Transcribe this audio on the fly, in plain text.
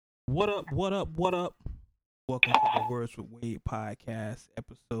What up? What up? What up? Welcome to the Words with Wade podcast,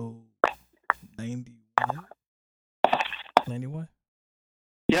 episode 91. 91?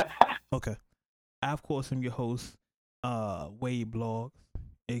 Yep. Okay. I, of course, am your host, Wade Blogs,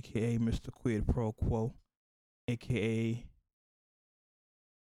 aka Mr. Quid Pro Quo, aka.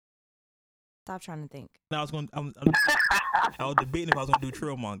 Stop trying to think. Now I was going. I was debating if I was going to do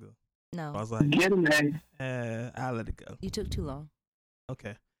Trillmonger. No. I was like, Get him, man. I'll let it go. You took too long.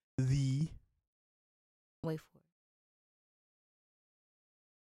 Okay. The Wait for it.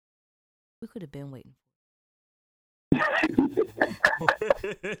 We could have been waiting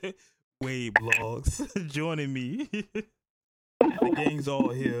Wade Blogs joining me. The gang's all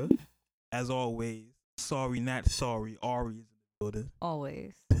here. As always. Sorry, not sorry. Ari is in the building.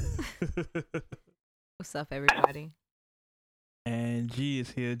 always. What's up, everybody? And G is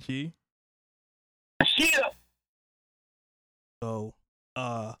here, G. Shit. So,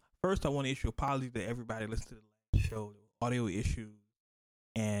 first I want to issue apologies to everybody listening to the last show. There were audio issues,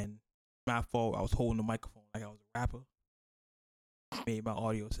 and my fault. I was holding the microphone like I was a rapper. Made my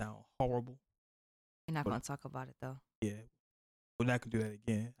audio sound horrible. We're not going to talk about it, though. Yeah, we're not gonna do that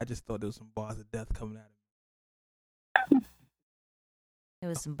again. I just thought there was some bars of death coming out of me. It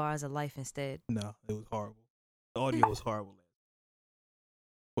was some bars of life instead. No, it was horrible. The audio was horrible.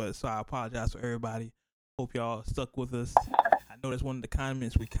 But so I apologize for everybody. Hope y'all stuck with us. I know that's one of the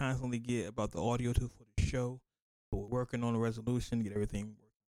comments we constantly get about the audio too for the show. But we're working on a resolution, get everything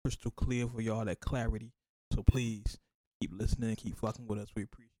crystal clear for y'all, that clarity. So please keep listening, keep fucking with us. We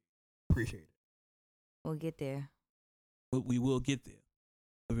appreciate it. We'll get there. But we will get there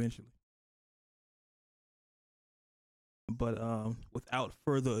eventually. But without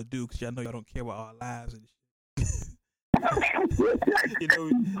further ado, because y'all know y'all don't care about our lives and shit. You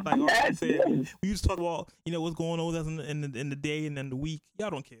know, like I said, we used to talk about, you know, what's going on with us in the day and then the week. Y'all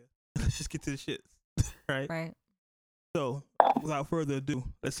don't care. Let's just get to the shit, right? Right. So, without further ado,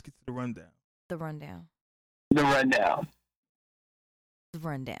 let's get to the rundown. The rundown. The rundown. The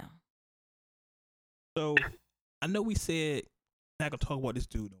rundown. So, I know we said not gonna talk about this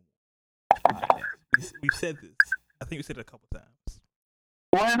dude no more. We've said this. I think we said it a couple times.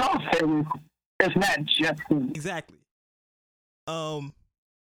 Well, in all fairness, it's not just him. Exactly.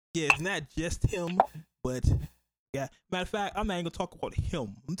 Yeah, it's not just him, but yeah. Matter of fact, I'm not even gonna talk about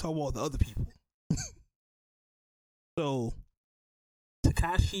him. I'm talking about the other people. So,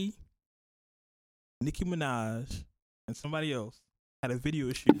 Tekashi, Nicki Minaj, and somebody else had a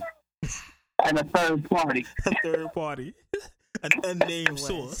video shoot. And a third party. A third party, an unnamed West.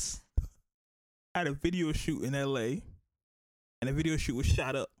 source, had a video shoot in LA, and the video shoot was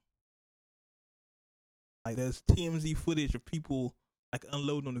shot up. Like, there's TMZ footage of people like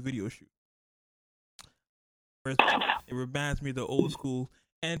unloading on the video shoot. It reminds me of the old school.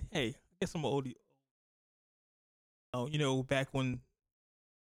 And hey, I guess I'm an oldie. Oh, you know, back when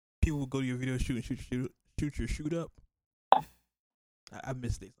people would go to your video shoot and shoot your shoot up. I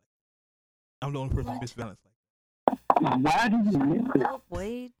miss days like that. I'm the only person who miss Valentine's like Why did you miss it? Oh,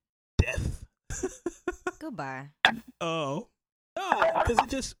 Wade. death. Goodbye. Oh, no,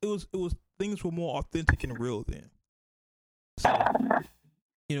 because it was things were more authentic and real then. So,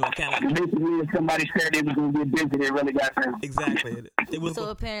 you know, it kind of Basically, if somebody said it was going to be busy, they really got there. exactly. It was So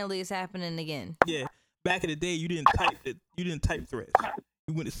apparently it's happening again. yeah. Back in the day, you didn't type it. You didn't type threads.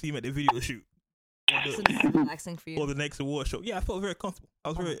 You went to see him at the video shoot So this is relaxing for or you. the next award show. Yeah, I felt very comfortable. I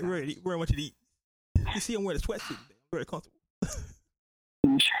was Oh my very much at ease. You see him wearing a sweatsuit today. I'm very comfortable.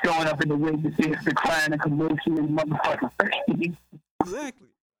 Showing up in the wig to see if the crying and commotion and motherfucking thirsty. Exactly.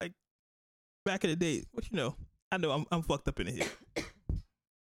 Like back in the day, but you know, I know I'm fucked up in the head.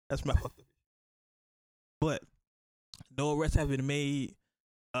 That's my fucked up. But no arrests have been made.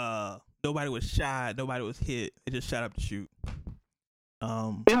 Nobody was shot. Nobody was hit. They just shot up the shoot.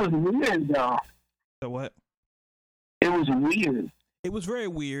 It was weird, though. So what? It was weird. It was very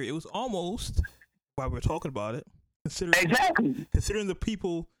weird. It was almost, while we're talking about it, considering the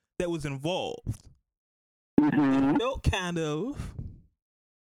people that was involved, Mm-hmm. felt kind of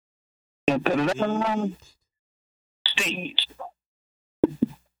Stage.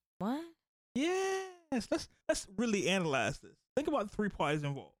 What? yes. Let's really analyze this. Think about the three parties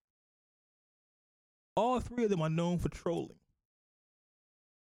involved. All three of them are known for trolling.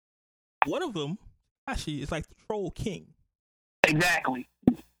 One of them, actually, is like the troll king. Exactly.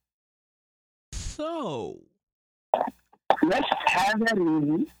 So Let's have that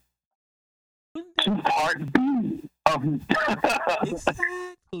in to part B of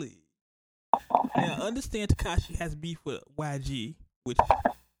exactly. Now, understand Tekashi has beef with YG, which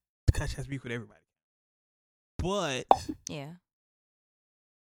Tekashi has beef with everybody. But Yeah.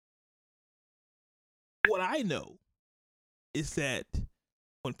 what I know is that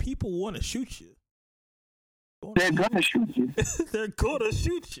when people want to shoot you, They're gonna shoot you. they're gonna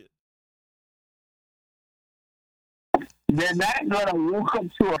shoot you. They're not gonna walk up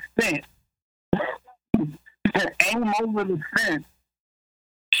to a fence, aim over the fence,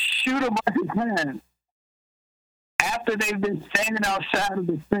 shoot a bunch of times after they've been standing outside of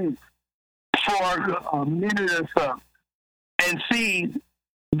the fence for a minute or so, and see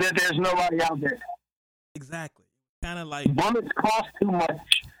that there's nobody out there. Exactly. Kind of like Bullets cost too much.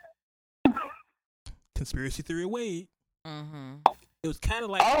 conspiracy theory of Wade. Mm-hmm. It was kind of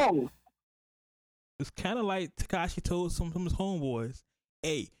like Tekashi told some of his homeboys,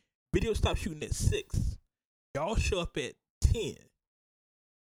 "Hey, video stop shooting at 6. Y'all show up at 10.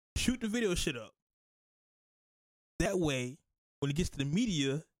 Shoot the video shit up. That way, when it gets to the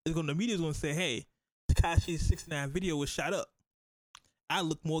media, the media's gonna say, hey, Tekashi's 69 video was shot up. I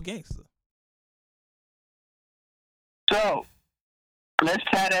look more gangster." So, let's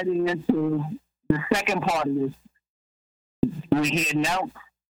tie that into the second part of this. When he announced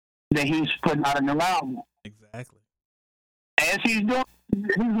that he's putting out a new album. Exactly. As he's doing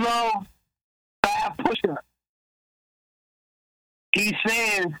his little 5 push-ups, he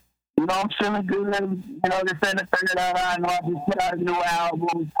says, you know, I'm feeling good, you know, this and the third, I know I just put out a new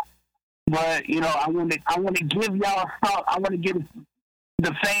album, but, you know, I want to give y'all something, I want to give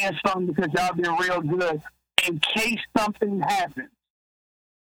the fans something because y'all been real good in case something happens.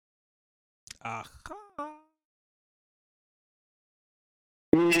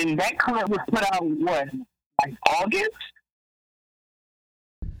 And that clip was put out, what, like August?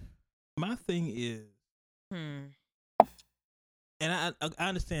 My thing is, and I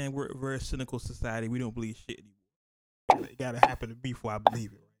understand we're a cynical society. We don't believe shit anymore. It gotta happen to me before I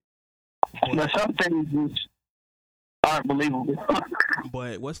believe it, right? But some things just aren't believable.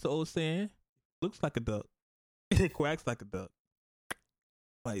 But what's the old saying? Looks like a duck. It quacks like a duck.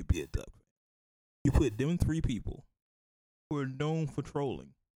 Might be a duck. You put them 3 people who are known for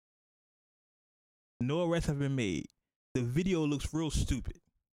trolling. No arrests have been made. The video looks real stupid.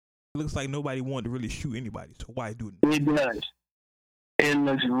 It looks like nobody wanted to really shoot anybody, so why do it? It does. It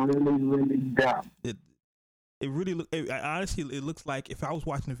looks really, really dumb. It really honestly, it looks like if I was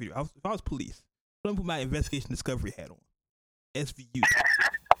watching the video, if I was police, I'm gonna put my investigation discovery hat on. SVU.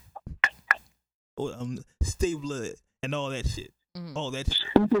 Stay blood and all that shit. Mm-hmm. All that shit.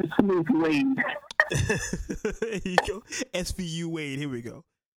 Super smooth Wade. There you go. SVU Wade, here we go.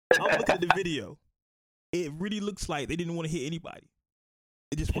 I'm looking at the video. It really looks like they didn't want to hit anybody.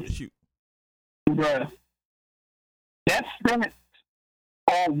 They just want to shoot. Bruh. That's spent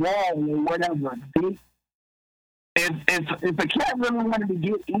on wall or whatever. If a cat really wanted to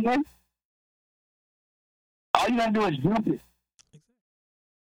get in, all you gotta do is jump it.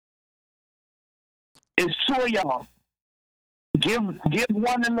 It's 2 of y'all. Give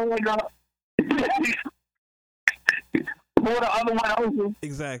one the leg up. Pull the other one over.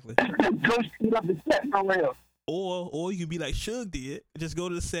 Exactly. Go shoot up the set for real. Or you can be like Suge did, just go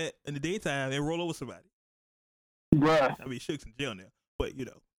to the set in the daytime and roll over somebody. Bruh. I mean, Suge's in jail now, but you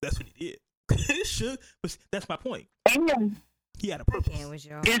know that's what he did. Suge, but that's my point. And He had a purpose. With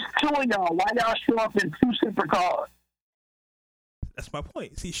y'all. it's 2 of y'all. Why y'all show up in 2 separate cars? That's my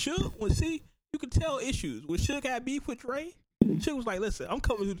point. See, Suge, you can tell issues. When Suge had beef with Dre, Suge was like, "Listen, I'm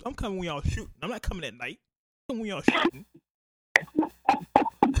coming when y'all shooting. I'm not coming at night. I'm coming when y'all shooting.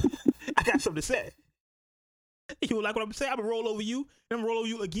 I got something to say." You like what I'm saying? I'm gonna roll over you, and I'm gonna roll over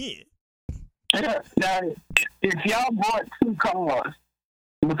you again. Yeah. Now, if y'all bought 2 cars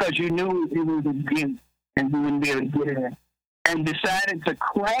because you knew it was a gate and you wouldn't be able to get in, and decided to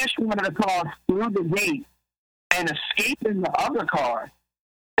crash one of the cars through the gate and escape in the other car,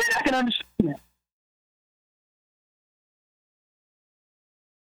 then I can understand that.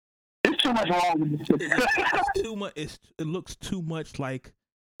 There's too much wrong with this shit. Too much. It looks too much like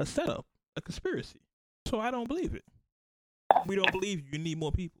a setup, a conspiracy. So I don't believe it. We don't believe you. You need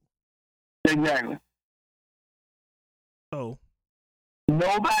more people. Exactly. So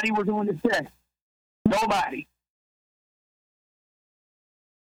Nobody was on the set. Nobody.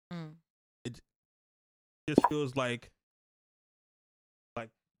 it just feels like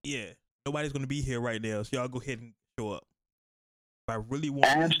yeah, nobody's gonna be here right now. So y'all go ahead and show up. If I really want,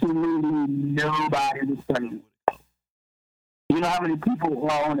 Absolutely nobody was playing. You know how many people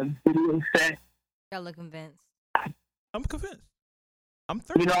are on a video set? Y'all look convinced. I'm convinced. I'm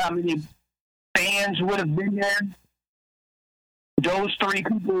 30. You know how many fans would have been there? Those 3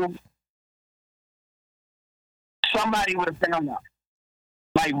 people, somebody would have found out.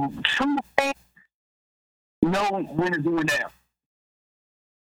 Like, true fans know when it's going down.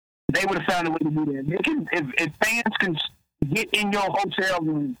 they would have found a way to do that. They can, if fans can get in your hotel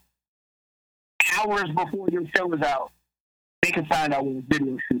room hours before your show is out, they can find out where the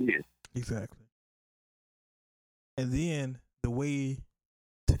video shoot is. Exactly. And then the way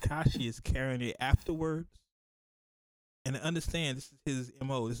Tekashi is carrying it afterwards, and to understand this is his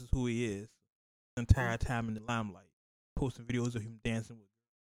MO, this is who he is the entire time in the limelight, posting videos of him dancing with,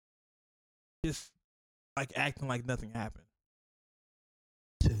 just like acting like nothing happened.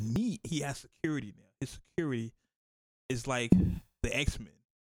 To me, he has security now. His security is like the X-Men.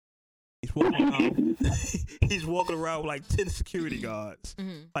 He's walking around. He's walking around with like 10 security guards,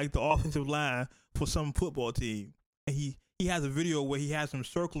 like the offensive line for some football team. And he has a video where he has them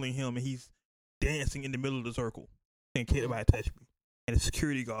circling him, and he's dancing in the middle of the circle, saying, "Can't nobody touch me." And the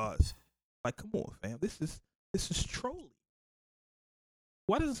security guards, like, come on, fam, this is trolling.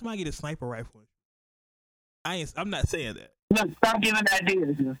 Why doesn't somebody get a sniper rifle? I'm not saying that. Look, stop giving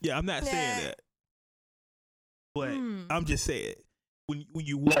ideas. Yeah, I'm not saying that. But I'm just saying, when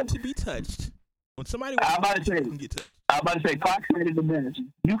you want to be touched, when somebody wants to you can get touched. I'm about to say, proximity to damage.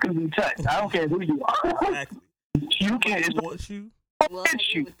 You can be touched. I don't care who you are. Exactly. You can. It's want you. Well, I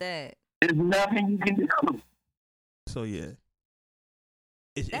agree with that. There's nothing you can do. So yeah,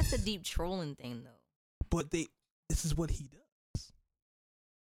 That's a deep trolling thing, though. But this is what he does.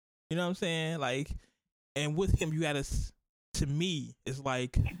 You know what I'm saying? Like, and with him, you gotta. To me, it's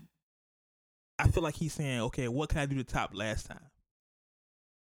like I feel like he's saying, "Okay, what can I do to top last time?"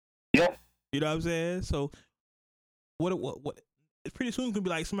 Yep. You know what I'm saying? So what? It's pretty soon gonna be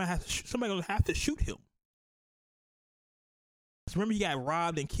like somebody gonna have to shoot him. Remember, he got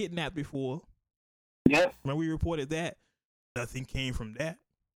robbed and kidnapped before. Yep. Remember, we reported that. Nothing came from that.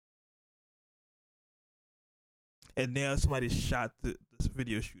 And now somebody shot this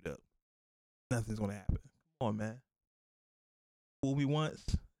video shoot up. Nothing's going to happen. Come on, man. Fool me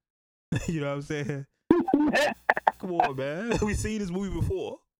once. You know what I'm saying? Come on, man. We've seen this movie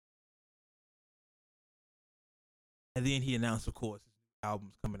before. And then he announced, of course, his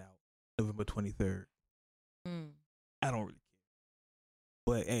album's coming out November 23rd. I don't really care.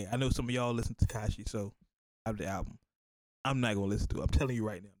 But hey, I know some of y'all listen to Tekashi, so I have the album. I'm not gonna listen to it. I'm telling you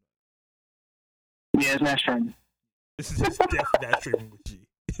right now. Yeah, it's not streaming. This is just definitely not streaming with G.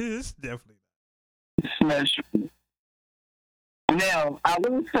 It's definitely not. It's not streaming. Now, I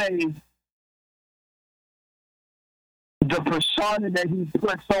will say the persona that he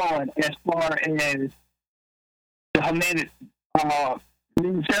puts on as far as the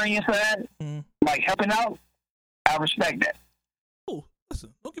humanitarian side, like helping out, I respect that. Oh,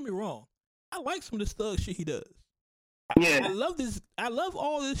 listen, don't get me wrong. I like some of this thug shit he does. Yeah. I love this. I love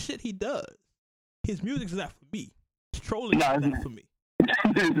all this shit he does. His music is not for me. His trolling is not for me.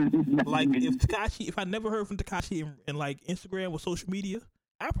 Like if I never heard from Tekashi in like Instagram or social media,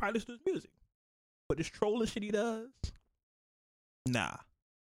 I'd probably listen to his music. But this trolling shit he does, nah.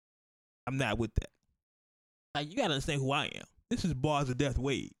 I'm not with that. Like, you gotta understand who I am. This is Bars of Death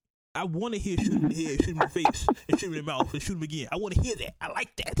Wade. I want to hear shoot him in the head, shoot him in the face, and shoot him in the mouth, and shoot him again. I want to hear that. I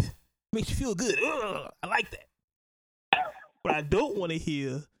like that. Makes you feel good. I like that. What I don't want to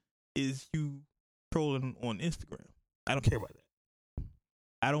hear is you trolling on Instagram. I don't care about that.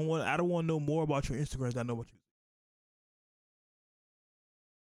 I don't want to know more about your Instagram than I know about you.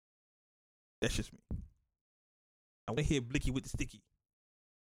 That's just me. I want to hear Blicky with the sticky.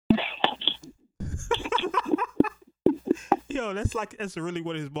 Yo, that's really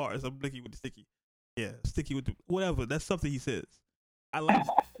one of his bars. I'm Blicky with the sticky. Yeah, sticky with the whatever. That's something he says. I like.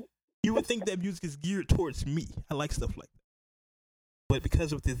 You would think that music is geared towards me. I like stuff like that. But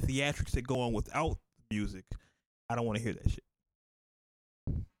because of the theatrics that go on without music, I don't want to hear that shit.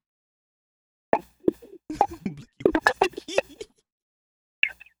 Blicky with the sticky.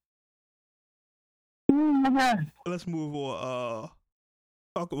 Let's move on.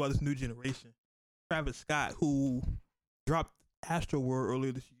 Talk about this new generation. Travis Scott, who dropped Astroworld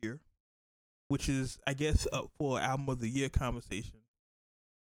earlier this year, which is, I guess, up for album of the year conversation.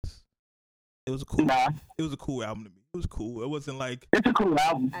 It was a cool. It was a cool album to me. It was cool. It wasn't like it's a cool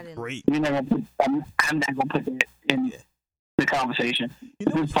album. Great. I'm not gonna put that in the conversation. You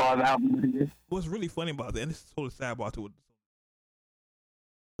know, as far as album of the year. What's really funny about that, and this is totally sidebar to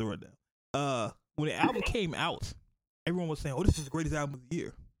the rundown. When the album came out, everyone was saying, "Oh, this is the greatest album of the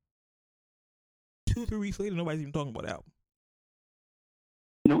year." 2-3 weeks later, nobody's even talking about the album.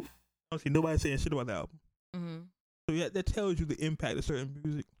 Nope. I don't see nobody saying shit about the album. Mm-hmm. So yeah, that tells you the impact of certain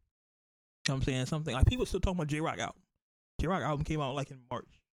music. You know what I'm saying? Something like people still talking about J-Rock album. J-Rock album came out like in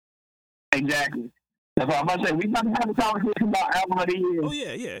March. Exactly. That's what I'm about to say. We about to have a conversation about album of the year. Oh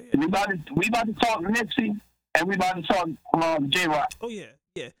yeah. We about to talk Nipsey and we about to talk J-Rock. Oh yeah.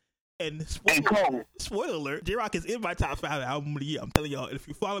 And Cole. spoiler alert, J-Rock is in my top 5 album of the year. I'm telling y'all, if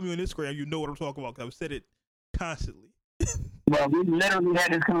you follow me on Instagram, you know what I'm talking about because I've said it constantly. Well, we literally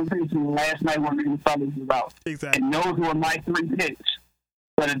had this conversation last night when we were talking about. Exactly. And those were my 3 picks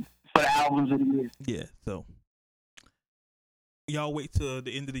for the albums of the year. Yeah, so y'all wait till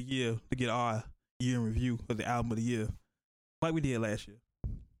the end of the year to get our year in review for the album of the year, like we did last year.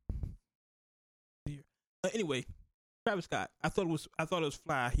 Anyway, Travis Scott, I thought it was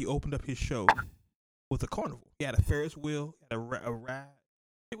fly. He opened up his show with a carnival. He had a Ferris wheel, had a ride.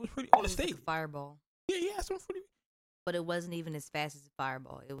 It was pretty on the stage. Like a fireball. Yeah, he had some pretty. But it wasn't even as fast as a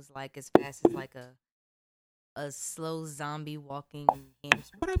fireball. It was like as fast as like a slow zombie walking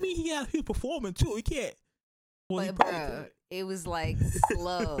hamster. But I mean, he was performing too. He can't. Well, but bro, it was like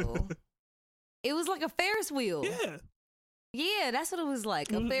slow. It was like a Ferris wheel. Yeah. Yeah, that's what it was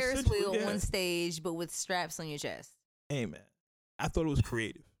like. A Ferris wheel on stage, but with straps on your chest. Hey, man. I thought it was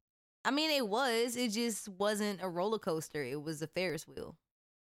creative. I mean, it was. It just wasn't a roller coaster. It was a Ferris wheel.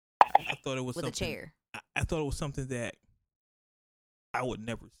 I thought it was with a chair. I thought it was something that I would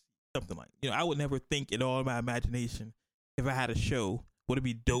never see. Something like, I would never think in all my imagination if I had a show, would it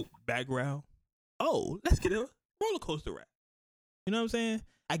be dope background? Oh, let's get a roller coaster ride. You know what I'm saying?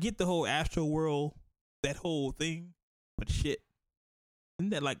 I get the whole Astro World, that whole thing, but shit, isn't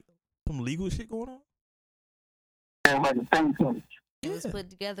that like some legal shit going on? Like a thing coach. It was put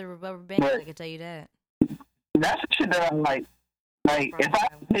together with rubber bands, I can tell you that. That's the shit that I like. Like, if I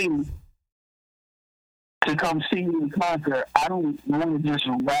pay to come see you in concert, I don't want to just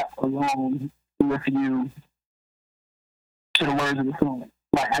rap along with you to the words of the song.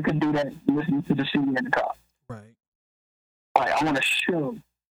 Like, I could do that listening to the CD at the top. Right. Like, I want to show.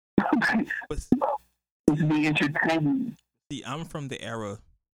 It's be entertaining. See, I'm from the era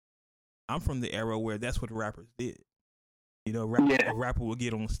where that's what rappers did. A rapper would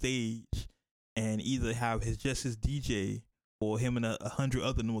get on stage and either have his DJ or him and 100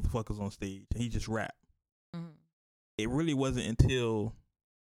 other motherfuckers on stage, and he just rap. Mm-hmm. It really wasn't until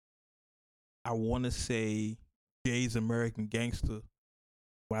I want to say Jay's American Gangster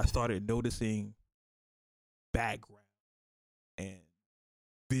when I started noticing background and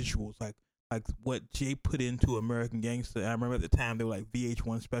visuals, like what Jay put into American Gangster. And I remember at the time they were like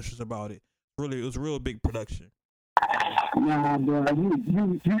VH1 specials about it. Really, it was a real big production. Nah, bro,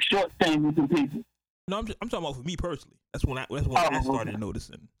 you short thing with the people. No, I'm talking about for me personally. That's when I started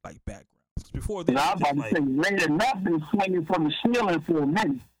noticing like backgrounds. Before this, I was about to say Red and Nothing swinging from the ceiling for a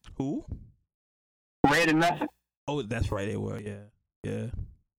minute. Who? Red and Nothing. Oh, that's right. They were. Yeah.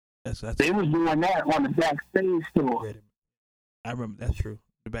 That's. They was doing that on the backstage tour. I remember. That's true.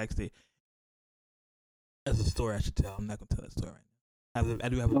 The backstage. That's a story I should tell. I'm not gonna tell that story right now. I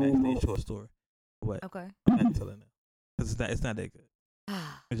do have a backstage tour story. But okay. I'm not telling that because it's not that good.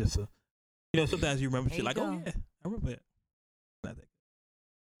 It's just sometimes you remember shit like, oh yeah, I remember that. Not that good.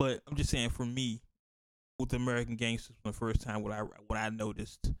 But I'm just saying, for me, with the American Gangsters, for the first time, what I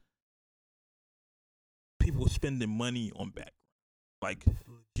noticed, people spending money on background, like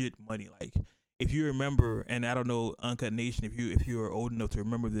legit money. Like if you remember, and I don't know, Uncut Nation, if you are old enough to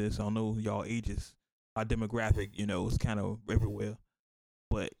remember this, I don't know y'all ages, our demographic, it's kind of everywhere.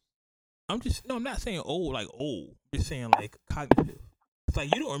 But I'm not saying old like old. I'm just saying like cognitive. It's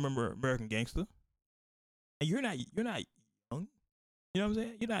like you don't remember American Gangster, and you're not young. You know what I'm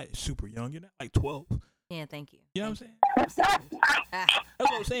saying? You're not super young. You're not like 12. Yeah, thank you. You know what I'm saying? That's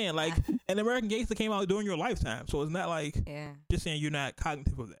what I'm saying. Like, an American Gangster came out during your lifetime, so it's not like just saying you're not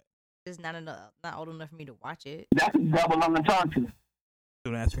cognitive of that. It's not old enough for me to watch it. That's a double entendre.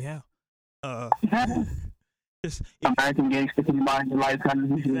 Don't ask me how. American Gangster can remind your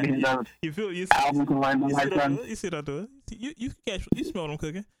lifetime. You feel you album can remind my lifetime. You sit out there. You smell them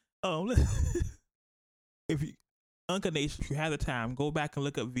cooking. If you Uncut Nation, if you have the time, go back and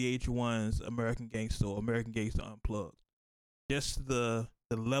look up VH1's American Gangster or American Gangster Unplugged. Just the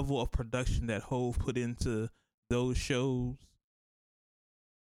level of production that Hove put into those shows,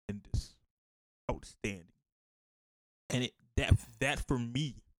 and just outstanding. And that for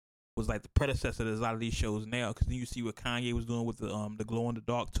me was like the predecessor to a lot of these shows now, because then you see what Kanye was doing with the Glow in the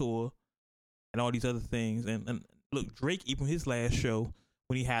Dark tour and all these other things. And look, Drake, even his last show,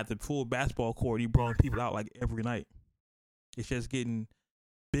 when he had the full basketball court, he brought people out like every night. It's just getting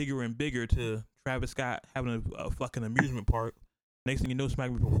bigger and bigger to Travis Scott having a fucking amusement park. Next thing you know,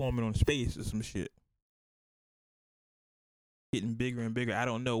 somebody be performing on space or some shit. Getting bigger and bigger. I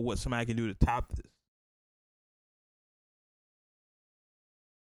don't know what somebody can do to top this.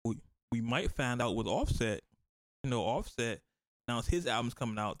 We might find out with Offset. Offset announced his album's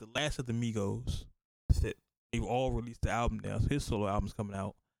coming out. The last of the Migos said they've all released the album now. So his solo album's coming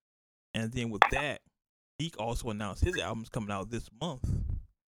out. And then with that, Meek also announced his album's coming out this month.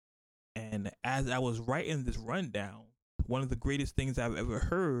 And as I was writing this rundown, one of the greatest things I've ever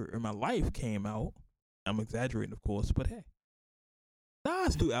heard in my life came out. I'm exaggerating, of course, but hey.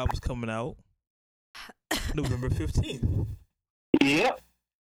 Nas' new album's coming out November 15th. Yep.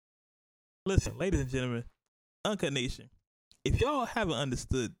 Listen, ladies and gentlemen, Uncut Nation, if y'all haven't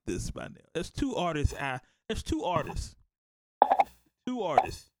understood this by now, there's two artists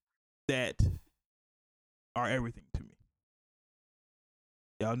that are everything to me.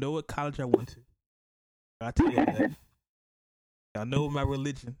 Y'all know what college I went to. I tell y'all that. Y'all know my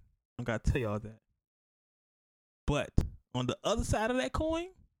religion. I gotta tell y'all that. But on the other side of that coin,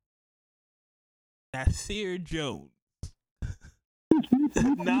 Nasir Jones,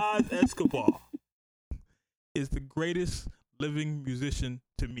 Nas Escobar, is the greatest living musician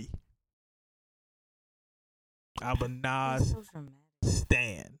to me. I'm a Nas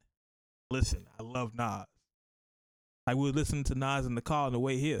stan. Listen, I love Nas. Like, we were listening to Nas in the car on the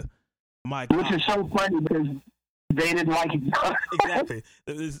way here. My God. Which is so funny because they didn't like each other. Exactly.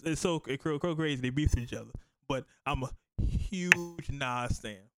 It's so crazy. They beef each other. But I'm a huge Nas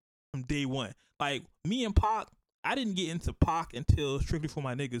stan from day one. Like, me and Pac, I didn't get into Pac until Strictly for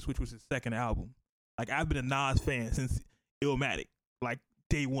My Niggas, which was his second album. Like, I've been a Nas fan since Illmatic, like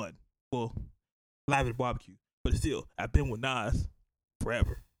day one. Well, Live at Barbecue. But still, I've been with Nas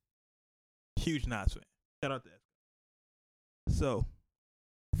forever. Huge Nas fan. Shout out to that. So,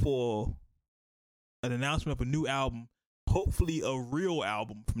 for an announcement of a new album, hopefully a real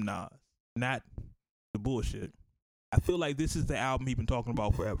album from Nas, not the bullshit, I feel like this is the album he's been talking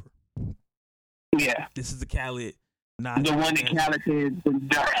about forever. Yeah. This is the Khaled. Nas the one that Khaled said.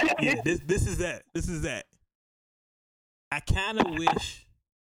 Yeah, this is that. This is that. I kind of wish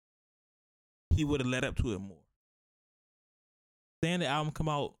he would have led up to it more. Saying the album come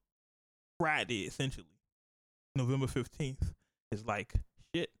out Friday, essentially, November 15th, is like,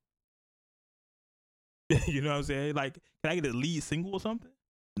 shit. You know what I'm saying? Like, can I get a lead single or something?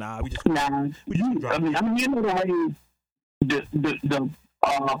 Nah, we just drop I mean, you know the way the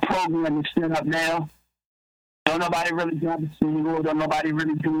program is set up now. Don't nobody really drop a single. Don't nobody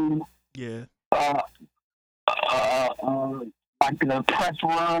really do. Yeah. Like the press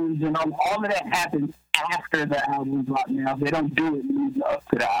runs and all of that happens after the album drop. Now they don't do it leading up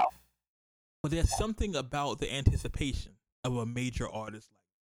to the album. But there's something about the anticipation of a major artist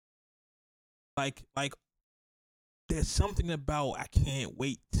like there's something about I can't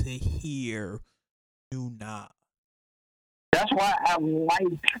wait to hear new Nas. That's why I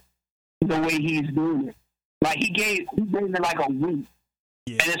like the way he's doing it. Like he gave it like a week,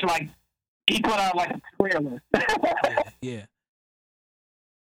 yeah. And it's like he put out like a trailer. Yeah.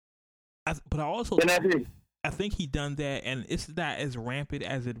 But I also I think he done that, and it's not as rampant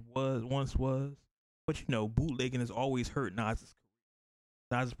as it once was. But you know, bootlegging has always hurt Nas'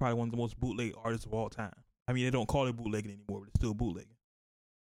 career. Nas is probably one of the most bootleg artists of all time. I mean, they don't call it bootlegging anymore, but it's still bootlegging.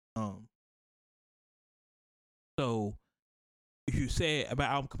 So if you say about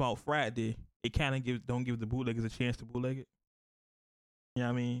album come out Friday, it kind of don't give the bootleggers a chance to bootleg it. You know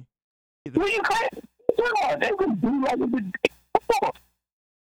what I mean? Well, you can't. Yeah, they would bootleg it before.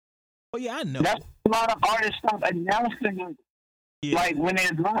 Oh yeah, I know. That's a lot of artists stop announcing it. Yeah. Like when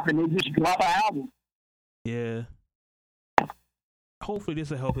they're dropping, they just drop an album. Yeah. Hopefully this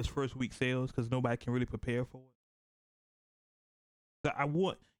will help his first week sales because nobody can really prepare for it. I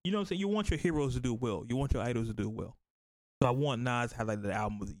want, you know what I'm saying? You want your heroes to do well. You want your idols to do well. So I want Nas to have like the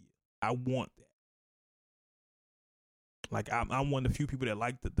album of the year. I want that. Like I'm one of the few people that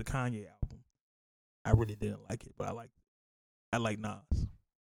liked the Kanye album. I really didn't like it, but I like Nas.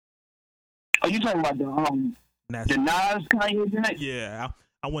 Are you talking about the Nas Kanye joint? Yeah,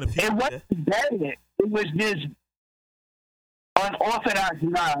 I want to. It wasn't bad. It was just unorthodox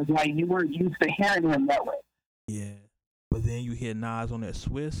Nas. Like you weren't used to hearing him that way. Yeah, but then you hear Nas on that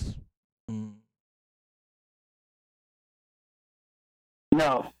Swiss.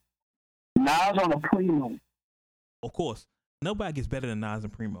 No, Nas on a Primo. Of course, nobody gets better than Nas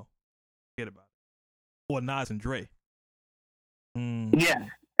and Primo. Forget about it. Or Nas and Dre. Yeah.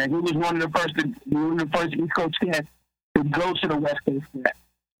 And he was one of the first East Coast cats to go to the West Coast cat.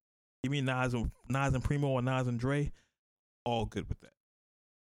 You mean Nas and Primo or Nas and Dre? All good with that.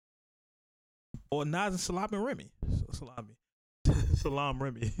 Or Nas and Salam and Remy. Salam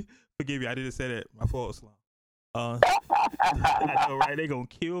Remy. Forgive me, I didn't say that. My fault, Salam. I know, right? They gonna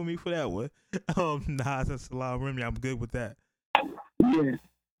kill me for that one. Nas and Salam Remy, I'm good with that. Yeah.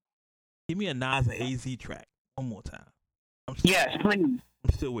 Give me a Nas and AZ track one more time. Yes, please.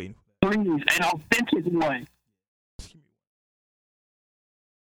 I'm still waiting for that. Please, an authentic one.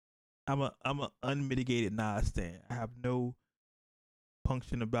 I'm a unmitigated Nas stan. I have no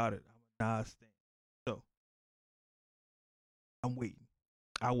punction about it. I'm a Nas stan. So I'm waiting.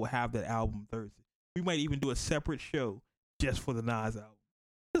 I will have that album Thursday. We might even do a separate show just for the Nas album.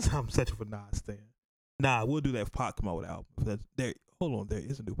 Because I'm such a Nas stan. Nah, we'll do that if Pac come out with an album. Hold on, there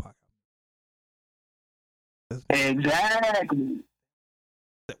is a new Pac album. Exactly.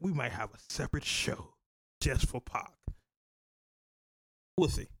 We might have a separate show just for Pac. We'll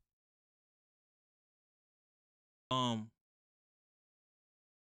see.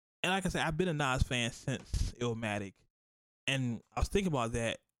 And like I said, I've been a Nas fan since Illmatic, and I was thinking about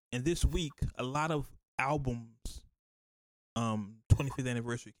that. And this week, a lot of albums, 25th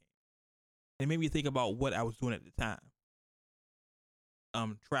anniversary came. It made me think about what I was doing at the time.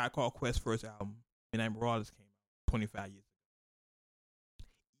 Tribe Called Quest first album, Midnight Marauders, came out 25 years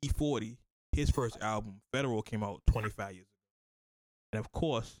ago. E40, his first album, Federal, came out 25 years ago. And of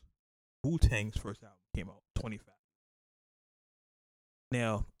course, Wu-Tang's first album came out 25.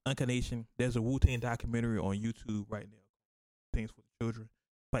 Now, Uncut Nation, there's a Wu-Tang documentary on YouTube right now. Things for the Children.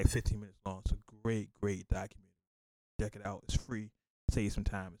 It's like 15 minutes long. It's a great, great documentary. Check it out. It's free. Save some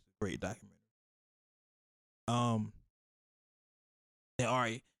time. It's a great documentary. And all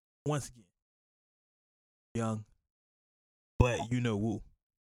right, once again, young, but you know Wu,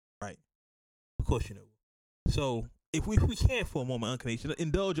 right? Of course you know Wu. So if we can for a moment, Uncut Nation,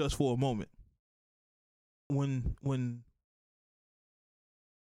 indulge us for a moment. When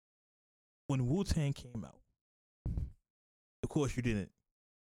Wu-Tang came out, of course you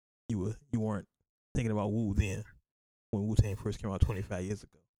weren't thinking about Wu then when Wu-Tang first came out 25 years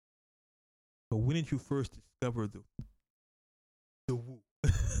ago. But when did you first discover the Wu?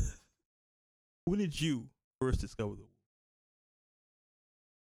 When did you first discover the Wu?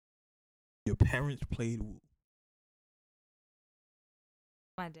 Your parents played Wu.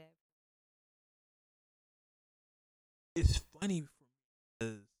 My dad. It's funny for me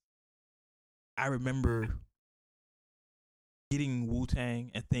because I remember getting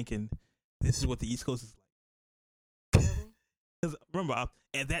Wu-Tang and thinking, this is what the East Coast is like. Because remember,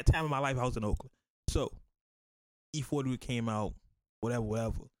 at that time in my life, I was in Oakland. So E40 came out,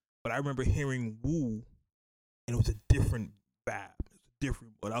 whatever. But I remember hearing Wu, and it was a different vibe. It was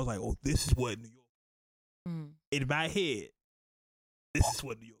different. But I was like, oh, this is what New York. In my head, this is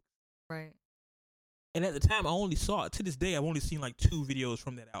what New York. Right. And at the time, I only saw, to this day, I've only seen like 2 videos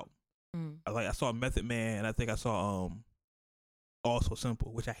from that album. I saw Method Man, and I think I saw Also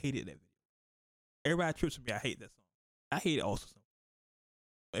Simple, which I hated that video. Everybody trips with me. I hate that song. I hate it Also Simple.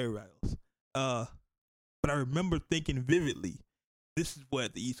 Everybody else. But I remember thinking vividly, this is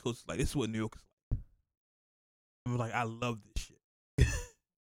what the East Coast is like. This is what New York is like. I'm like, I love this shit.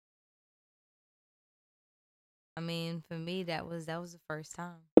 I mean, for me, that was the first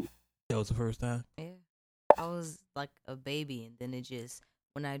time. That was the first time? Yeah. I was like a baby, and then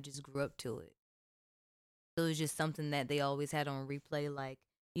when I just grew up to it. So it was just something that they always had on replay. Like,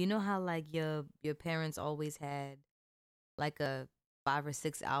 you know how like your parents always had like a 5 or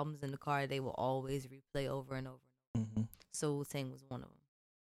 6 albums in the car they will always replay over and over. Mm-hmm. So Wu-Tang was one of them.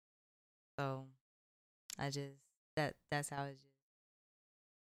 So that's how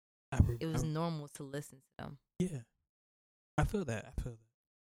it was normal to listen to them. Yeah. I feel that.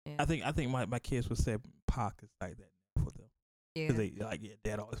 Yeah. I think my kids would say Pac is like that for them. Yeah. Because they like, yeah,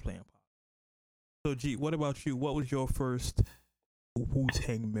 dad always playing Pac. So G, what about you? What was your first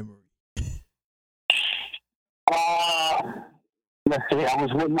Wu-Tang memory? Let's see, I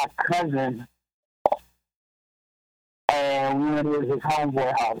was with my cousin, and we went to his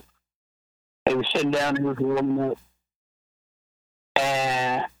homeboy house. They were sitting down and he was warming up.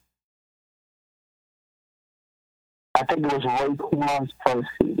 And I think it was Raekwon's first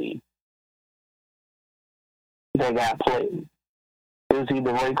CD that got played. It was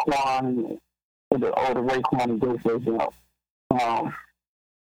either Raekwon or the Raekwon and Ghostface out.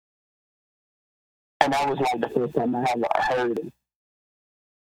 And that was like the first time I ever heard it.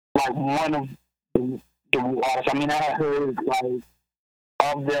 Like one of the artists. I mean, I had heard like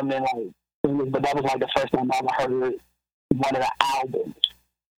of them and like singers, but that was like the first time I ever heard one of the albums.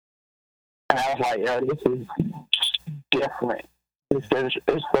 And I was like, yo, this is different. It's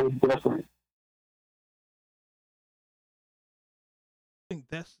so different. I think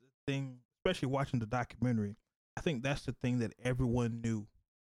that's the thing, especially watching the documentary. I think that's the thing that everyone knew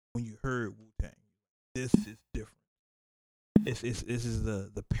when you heard Wu-Tang. This is different. This is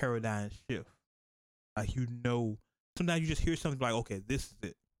the paradigm shift. Like, you know, sometimes you just hear something like, okay, this is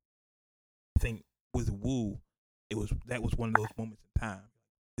it. I think with Wu, that was one of those moments in time.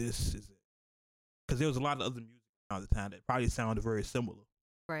 This is it. Because there was a lot of other music around the time that probably sounded very similar.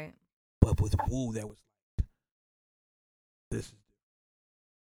 Right. But with Wu, that was like,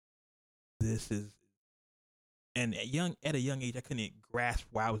 this is, and at a young age, I couldn't grasp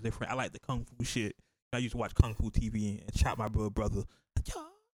why I was different. I like the kung fu shit. I used to watch kung fu TV and chop my brother. Yeah,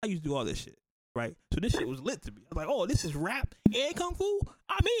 I used to do all this shit, right? So this shit was lit to me. I was like, oh, this is rap and kung fu.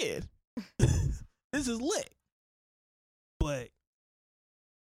 I'm in. This is lit. But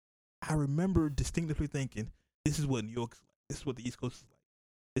I remember distinctively thinking, this is what New York's like. This is what the East Coast is like.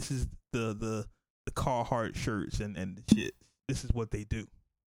 This is the Carhartt shirts and the shit. This is what they do.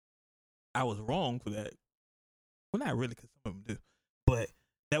 I was wrong for that. Well, not really, because some of them do. But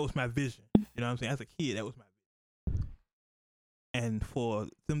that was my vision. You know what I'm saying? As a kid, that was my vision. And for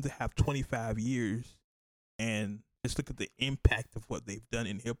them to have 25 years and just look at the impact of what they've done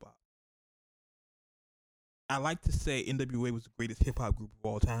in hip hop. I like to say NWA was the greatest hip hop group of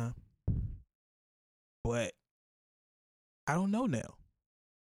all time. But I don't know now.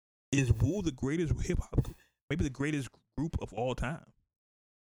 Is Wu the greatest hip hop group? Maybe the greatest group of all time?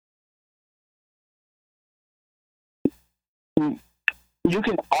 You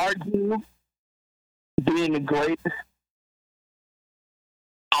can argue being the greatest.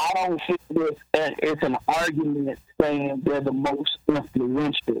 I don't feel this it's an argument saying they're the most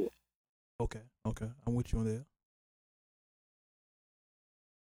influential. Okay, I'm with you on that.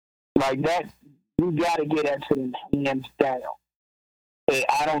 Like that, you got to get that to them hands down.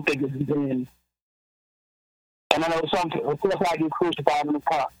 I don't think it's been. And I know some people, of course, I get crucified in the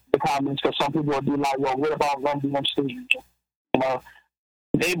comments because some people will be like, well, what about Run DMC? You know,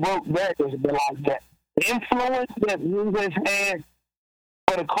 they broke records, but like that. The influence that music had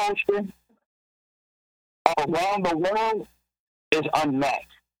for the culture around the world is unmatched.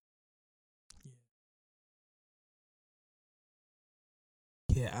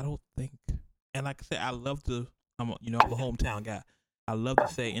 Yeah, I don't think. And like I said, I'm a hometown guy. I love to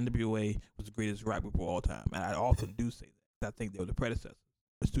say NWA was the greatest rap group of all time. And I often do say that. I think they were the predecessor.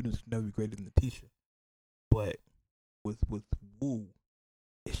 The students can never be greater than the teacher. But with Wu,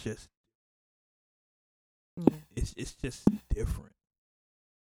 it's just it's just different.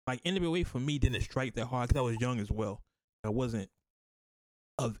 Like NWA for me didn't strike that hard because I was young as well. I wasn't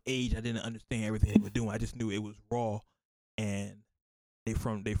of age. I didn't understand everything they were doing. I just knew it was raw, and they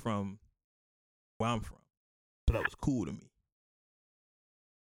from where I'm from, so that was cool to me.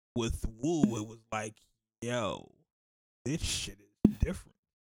 With Wu, it was like, yo, this shit is different.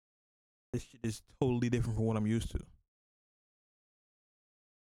 This shit is totally different from what I'm used to.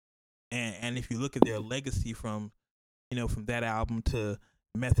 And if you look at their legacy from that album to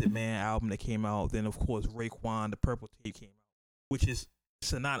Method Man album that came out, then of course Raekwon, the Purple Tape came out, which is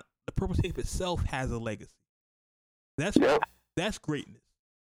Sonata. The Purple Tape itself has a legacy. That's greatness.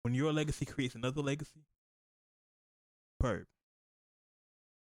 When your legacy creates another legacy, perfect.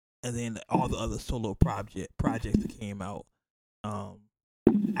 And then all the other solo projects that came out, I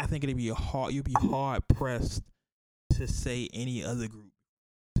think you'd be hard pressed to say any other group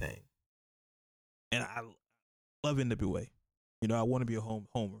thing. And I love NWA. I want to be a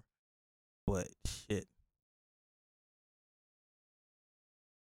homer, but shit.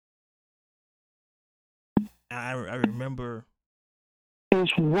 I remember.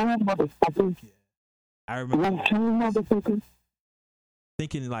 It's one motherfucker. Yeah, I remember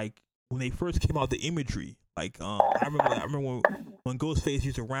thinking like when they first came out, the imagery. Like I remember when Ghostface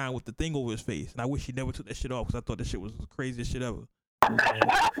used to rhyme with the thing over his face, and I wish he never took that shit off because I thought that shit was the craziest shit ever. And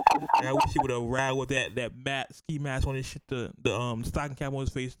I wish he would have ride with that ski mask on his shit, the stocking cap on his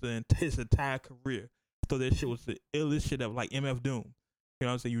face his entire career. I thought that shit was the illest shit ever, like MF Doom. You know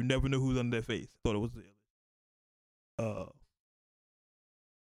what I'm saying? You never knew who was under their face. I thought it was the illest.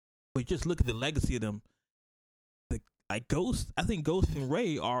 But just look at the legacy of them. Like Ghost, I think Ghost and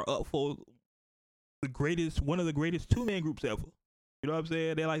Ray are up for one of the greatest two-man groups ever. You know what I'm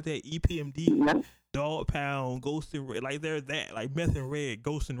saying? They're like that EPMD, Dog Pound, Ghost and Ray. Like they're that, like Meth and Red,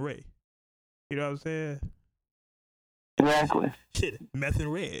 Ghost and Ray. You know what I'm saying? Exactly. Shit, Meth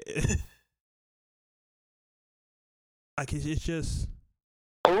and Red. Like it's just.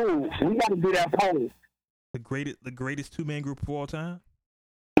 Oh, we got to do that poll. The greatest two-man group of all time.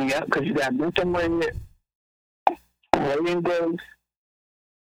 Yeah, because you got Meth and Red, Ray and Ghost,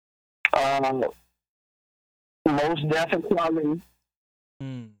 Most Definitely.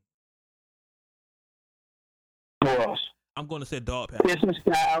 Who else? I'm going to say Dog Pound. Christmas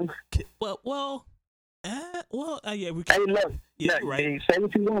Styles. Yeah, we can. Hey, look, you're right. Say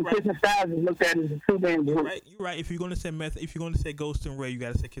what you want. Christmas Styles is looked at as a two-man group. You're right. If you're going to say Meth, if you're going to say Ghost and Ray, you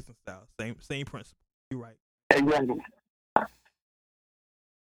got to say Kissing Styles. Same principle. You're right. Exactly.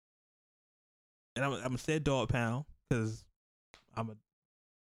 And I'm gonna say Dog Pound because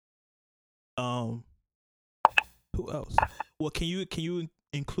Um, who else? Well, can you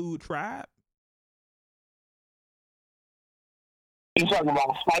include Tribe? You talking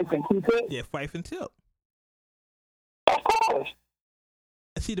about Spice and Q-Tip? Yeah, Fife and Tip. Of course.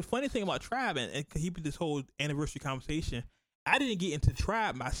 And see, the funny thing about Tribe, and keeping this whole anniversary conversation, I didn't get into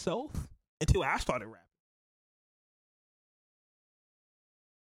Tribe myself until I started rapping.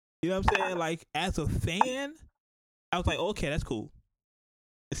 You know what I'm saying? Like, as a fan, I was like, okay, that's cool.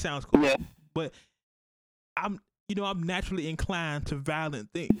 It sounds cool. Yeah. But I'm naturally inclined to violent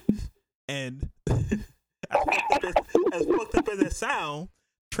things. And as fucked up as that sound,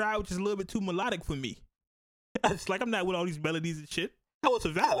 Tribe was just a little bit too melodic for me. It's like, I'm not with all these melodies and shit. I was a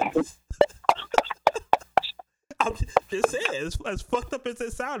violence. I'm just saying, as fucked up as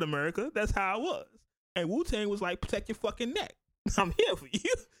that sound, America, that's how I was. And Wu-Tang was like, protect your fucking neck. I'm here for you.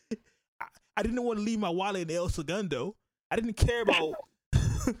 I didn't want to leave my wallet in El Segundo. I didn't care about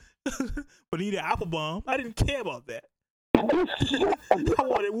Bonita Applebum. I didn't care about that. I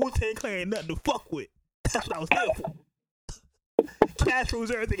wanted Wu-Tang Clan nothing to fuck with. That's what I was there for. Cash rules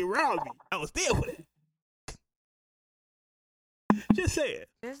everything around me. I was there for that. Just saying.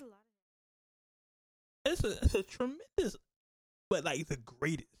 There's a lot. It's a tremendous, but like the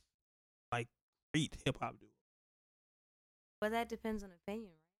greatest, like great hip hop duo. But that depends on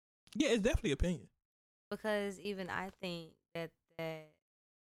opinion, right? Yeah, it's definitely opinion. Because even I think that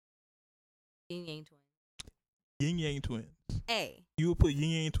Yin Yang Twins. Yin Yang Twins. Hey, You would put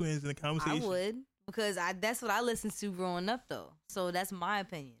Yin Yang Twins in the conversation. I would, because that's what I listened to growing up, though. So that's my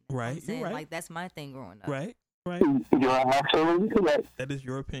opinion. You know what I'm Right, saying? you're right. Like, that's my thing growing up. Right, right. You're absolutely correct. That is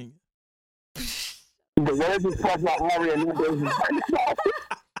your opinion. The word is talking about Harry and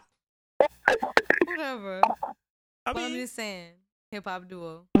Whatever. I But I'm mean, just saying, hip hop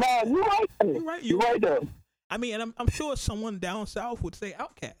duo. No, you're right. you're right. You're right, though. I mean, and I'm sure someone down south would say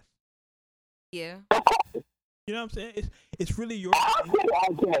Outkast. Yeah. You know what I'm saying? It's really your I opinion.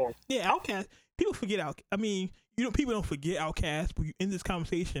 say Outkast. Yeah, Outkast. People forget Outkast. I mean, people don't forget Outkast, but in this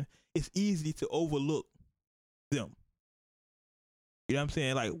conversation, it's easy to overlook them. You know what I'm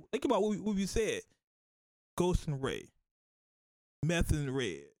saying? Like, think about what we said. Ghost and Ray, Meth and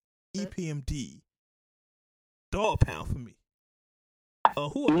Red, EPMD, Dog Pound for me.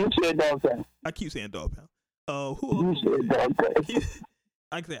 Who? You said Dog Pound. I keep saying Dog Pound. Who? You said Dog Pound.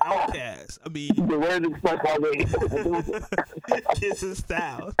 Like I said, Outkast. I mean, The word is stuck already. Kiss and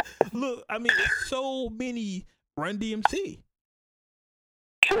Styles. Look, I mean, it's so many. Run DMC.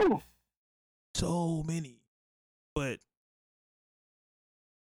 True. So many. But,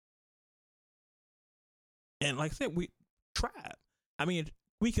 and like I said, Tribe. I mean,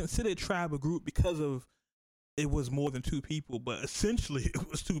 we consider Tribe a group because of it was more than two people, but essentially it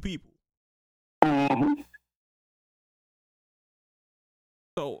was two people. Mm-hmm.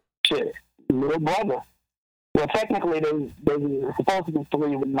 So, Shit. Little brother. Well, technically, they were supposed to be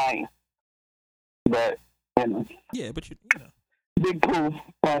 3 with 9. But, you know, yeah, but you know. big proof.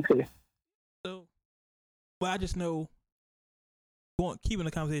 Honestly. So, well, I just know, keeping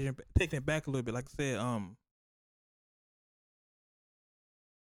the conversation, taking it back a little bit, like I said,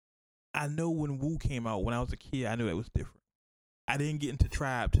 I know when Wu came out, when I was a kid, I knew it was different. I didn't get into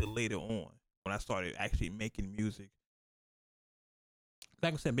Tribe till later on, when I started actually making music.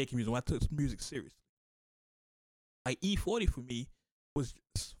 Like I said, making music, when I took music seriously. Like E40 for me was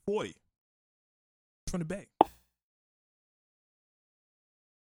 40 from the back.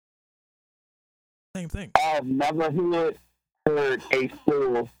 Same thing. I've never heard a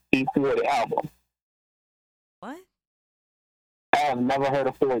full E40 album. What? I have never heard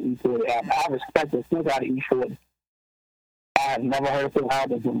a full E40 album. I respect the fuck out of E40. I have never heard a full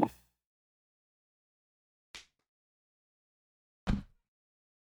album from him.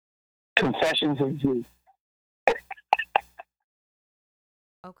 Confessions of G.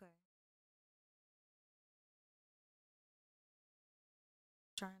 Okay.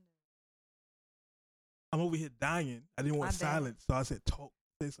 Trying to. I'm over here dying. I didn't want My bad. silence, so I said talk,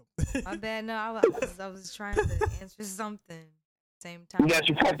 say something. My bad. No, I was trying to answer something. Same time. You got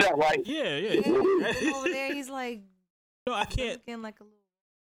you fucked up, right? Yeah. Yeah, he's over there. He's like No, I can't. looking like a little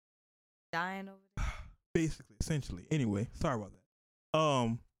dying over there. Basically, essentially. Anyway, sorry about that.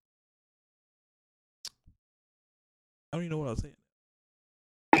 I don't even know what I was saying.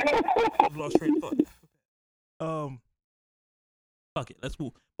 I've lost train of thought. Fuck it, let's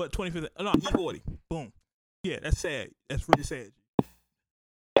move. But 25th, no, E40. Boom. Yeah, that's sad. That's really sad.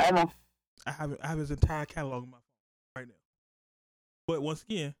 I know. I have his entire catalog on my phone right now. But once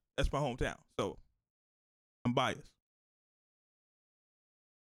again, that's my hometown, so I'm biased.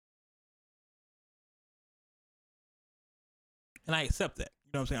 And I accept that.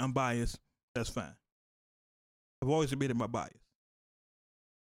 You know what I'm saying? I'm biased. That's fine. I've always admitted my bias.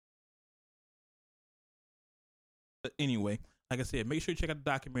 But anyway, like I said, make sure you check out the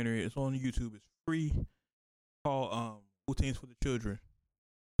documentary. It's on YouTube. It's free. Called Wu-Tang's for the Children,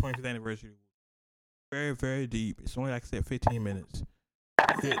 25th anniversary. Very, very deep. It's only, like I said, 15 minutes.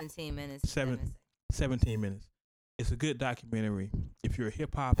 17 minutes. 17 minutes. It's a good documentary. If you're a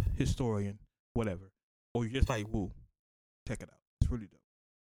hip hop historian, whatever, or you're just like Wu, check it out. It's really dope.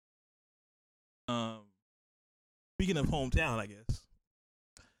 Speaking of hometown, I guess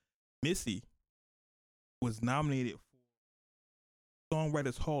Missy was nominated for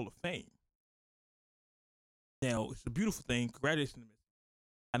Songwriters Hall of Fame. Now, it's a beautiful thing. Congratulations to Missy.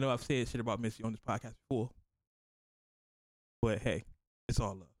 I know I've said shit about Missy on this podcast before, but hey, it's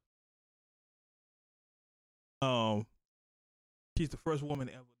all love. She's the first woman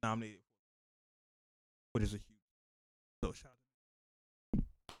ever nominated, which is a huge. So shout out.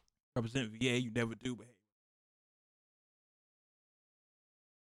 Represent VA, you never do, but hey.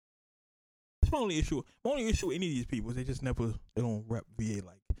 That's my only issue. My only issue with any of these people is they just never, they don't rep VA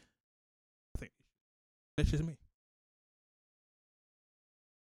like I think. That's just me.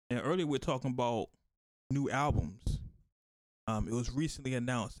 And earlier we were talking about new albums. It was recently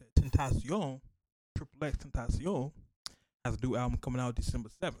announced that Tentacion, Triple X Tentacion, has a new album coming out December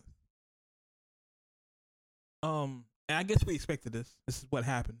 7th. And I guess we expected this. This is what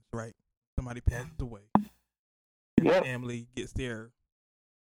happens, right? Somebody passes away. Yep. Family gets their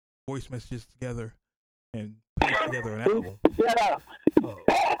voice messages together and puts together an album. Shut up.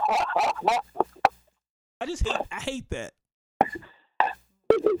 I hate that.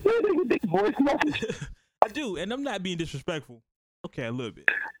 Voice message. I do, and I'm not being disrespectful. Okay, a little bit.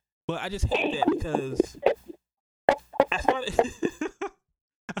 But I just hate that because I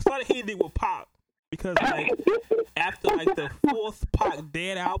started hating it with Pop. Because like after like the fourth Pac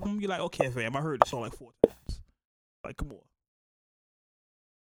Dead album, you're like, okay, fam, I heard the song like 4 times. Like, come on.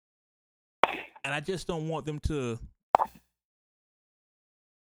 And I just don't want them to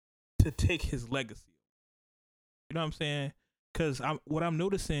take his legacy. You know what I'm saying? Because what I'm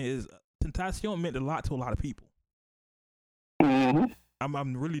noticing is Tentacion meant a lot to a lot of people. Mm-hmm.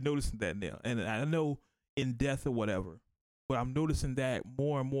 I'm really noticing that now, and I know in death or whatever, but I'm noticing that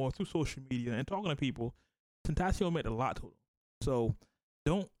more and more through social media and talking to people. Tentacion meant a lot to them. So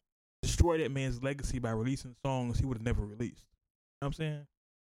don't destroy that man's legacy by releasing songs he would have never released. You know what I'm saying?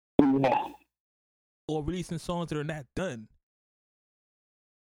 Yeah. Or releasing songs that are not done.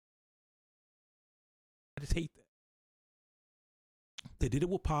 I just hate that. They did it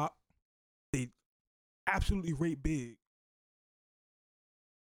with Pop. They absolutely rate Big.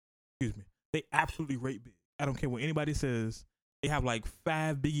 Excuse me. They absolutely rate Big. I don't care what anybody says. They have like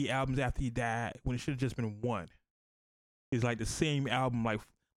 5 Biggie albums after he died when it should have just been 1. It's like the same album, like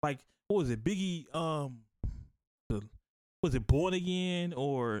what was it? Biggie, was it Born Again,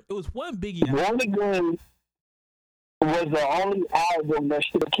 or it was one Biggie album. Born Again was the only album that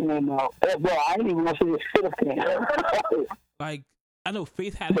should have came out. Well, I didn't even want to say it should have came out. Like, I know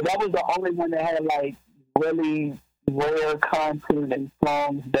Faith had. But that was the only one that had like really rare content and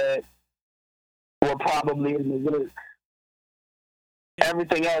songs that were probably in the lyrics.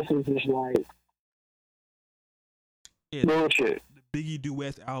 Everything else is just like bullshit. The Biggie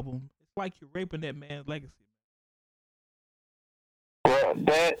Duets album. It's like you're raping that man's legacy. Well,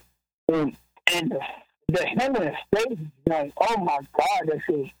 that and the him and stage, like, oh my god, that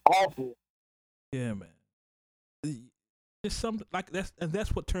shit is awful. Yeah, man. Just something like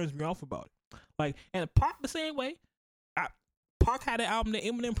that's what turns me off about it. Like, and Pac the same way. Pac had an album that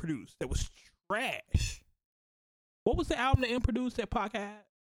Eminem produced that was trash. What was the album that Eminem produced that Pac had?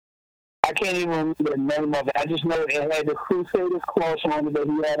 I can't even remember the name of it. I just know it had the Crusaders cross on it that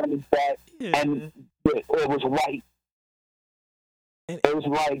he had on his back, and it was white. And it was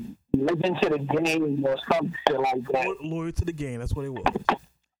like Living to the Game or some shit like that. Loyal to the Game, that's what it was.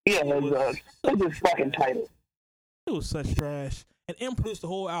 Yeah, it was a fucking title. It was such trash. And M produced the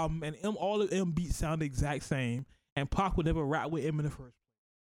whole album, and all of M beats sound the exact same. And Pac would never rap with M in the first place.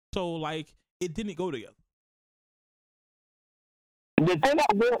 So, like, it didn't go together. The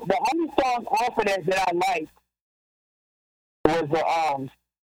only song off of that I liked was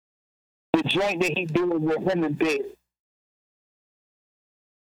the joint that he did with him and Big.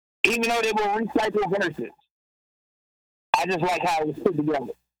 Even though they were recycled verses, I just like how it was put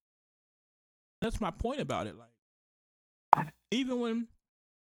together. That's my point about it. Like, even when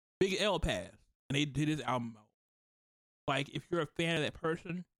Big L passed and they did his album out, like, if you're a fan of that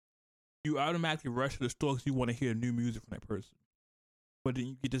person, you automatically rush to the store because you want to hear new music from that person. But then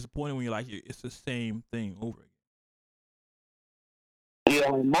you get disappointed when you're like, it's the same thing over again. Yeah,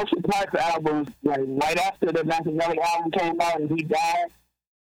 on most of Park's albums, like right after the Machiavelli album came out and he died,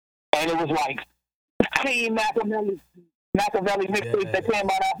 and it was like 15 Machiavelli mixtapes that came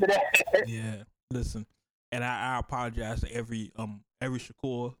out after that. Yeah, listen, and I apologize to every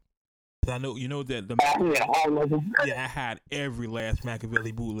Shakur. I know you know that all of them. I had every last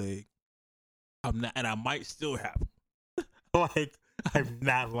Machiavelli bootleg. I might still have them. Like, I'm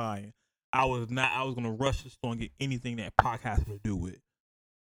not lying. I was gonna rush the store and get anything that Pac has to do with.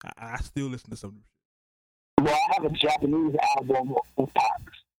 I still listen to some of this shit. Well, I have a Japanese album of Pac.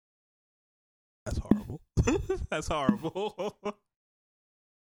 That's horrible. That's horrible.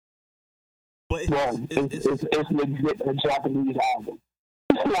 But it's legit a Japanese album.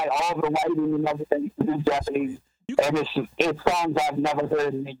 Like all the writing and everything is Japanese. And it's songs I've never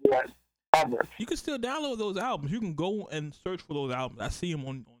heard in the US ever. You can still download those albums. You can go and search for those albums. I see them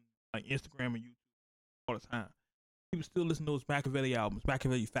on like Instagram and YouTube all the time. People still listen to those Machiavelli albums.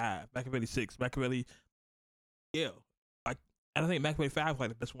 Machiavelli 5, Machiavelli 6, Machiavelli. Yeah. Like, I think Machiavelli 5 was like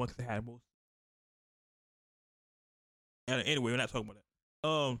the best one because they had most. And anyway, we're not talking about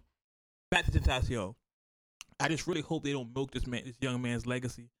that. Back to Tentacion. I just really hope they don't milk this young man's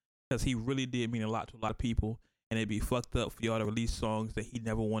legacy, because he really did mean a lot to a lot of people, and it'd be fucked up for y'all to release songs that he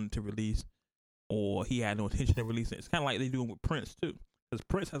never wanted to release, or he had no intention of releasing. It's kind of like they doing with Prince too, because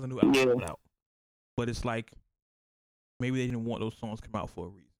Prince has a new album out, but it's like maybe they didn't want those songs to come out for a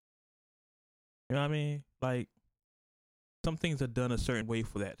reason. You know what I mean? Like, some things are done a certain way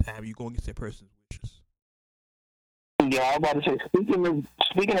for that time. You go against that person's wishes. Yeah, I was about to say,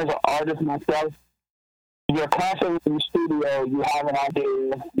 speaking as an artist myself, you're constantly in the studio, you have an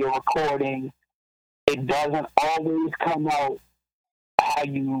idea, you're recording, it doesn't always come out how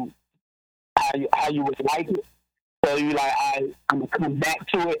you would like it. So you're like, I'm going to come back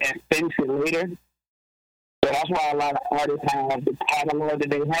to it and finish it later. So that's why a lot of artists have the catalog that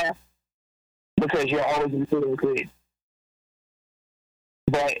they have, because you're always in the studio creating.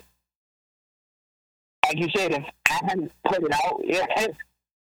 But like you said, if I hadn't put it out,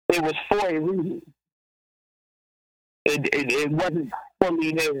 it was for a reason. It wasn't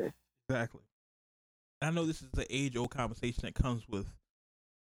fully there. Exactly. I know this is the age-old conversation that comes with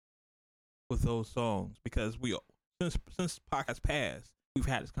those songs, because since Pac has passed, we've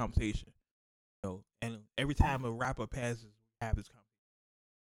had this conversation. You know, and every time a rapper passes, we have this conversation.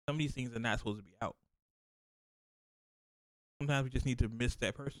 Some of these things are not supposed to be out. Sometimes we just need to miss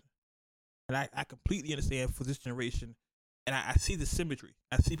that person. And I completely understand for this generation, and I see the symmetry.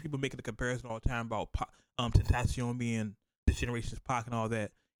 I see people making the comparison all the time about Tentacion being this generation's Pac and all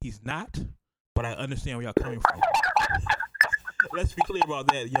that. He's not, but I understand where y'all coming from. Let's be clear about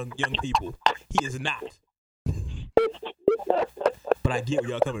that, young people. He is not. But I get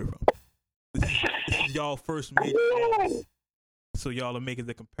where y'all coming from. This is y'all first major loss. So y'all are making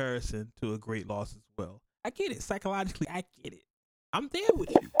the comparison to a great loss as well. I get it. Psychologically, I get it. I'm there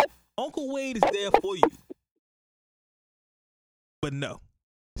with you. Uncle Wade is there for you. But no,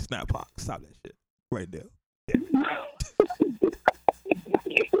 it's not Pac. Stop that shit right now.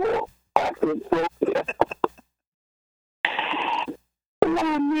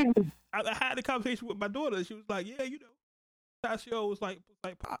 I had a conversation with my daughter. She was like, "Yeah, you know, Tentacion was like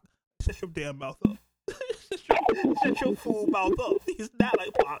Pac. Shut your damn mouth up. Shut your fool mouth up. He's not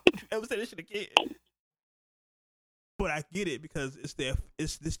like Pac. Don't you ever say this shit again." But I get it, because it's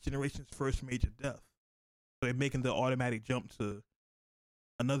this generation's first major death. So they're making the automatic jump to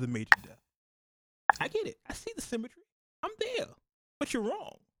another major death. I get it. I see the symmetry. I'm there. But you're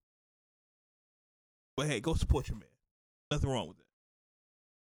wrong. But hey, go support your man. Nothing wrong with that.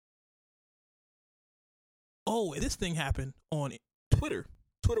 Oh, and this thing happened on Twitter.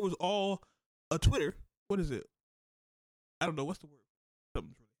 Twitter was all a Twitter. What is it? I don't know. What's the word?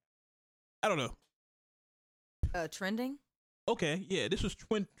 Something's really. I don't know. Trending? Okay, yeah, this was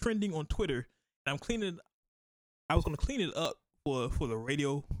trending on Twitter, and I was going to clean it up for the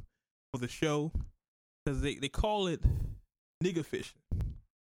radio, for the show, because they call it nigga fishing.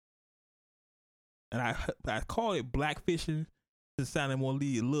 And I call it black fishing to sound more a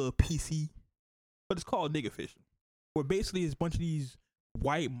little PC, but it's called nigga fishing, where basically it's a bunch of these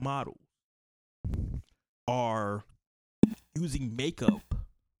white models are using makeup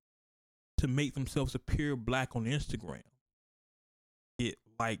to make themselves appear black on Instagram, get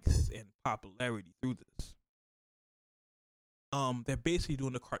likes and popularity through this. They're basically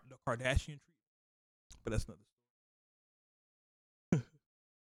doing the Kardashian treatment, but that's another story.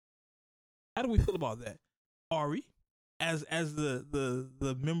 How do we feel about that, Ari, as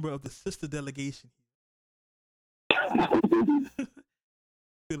the member of the sister delegation?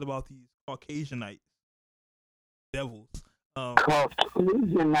 Feel about these Caucasianites, devils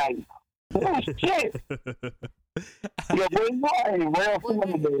Conclusion night. Oh shit! Yo, where you Well,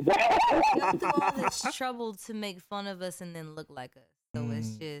 they go through all this trouble to make fun of us and then look like us. So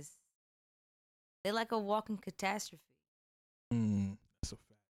it's just they're like a walking catastrophe. That's a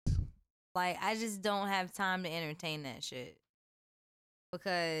fact. Like I just don't have time to entertain that shit.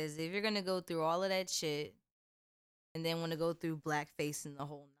 Because if you're gonna go through all of that shit and then want to go through blackface and the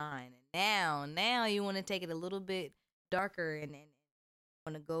whole nine, and now you want to take it a little bit darker and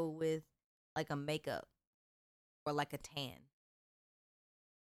want to go with like a makeup or like a tan,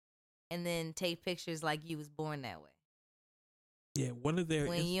 and then take pictures like you was born that way. Yeah, one of their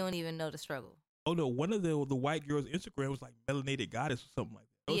when you don't even know the struggle. Oh no, one of the white girls' Instagram was like melanated goddess or something like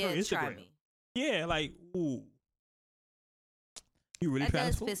that. That was her Instagram. Try me. Yeah, like ooh, you really that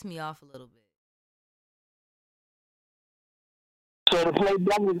does piss me off a little bit. So to play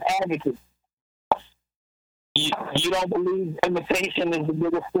devil's advocate, you don't believe imitation is the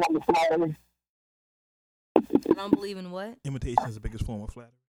biggest form of flattery? I don't believe in what? Imitation is the biggest form of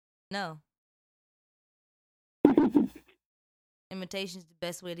flattery. No. Imitation is the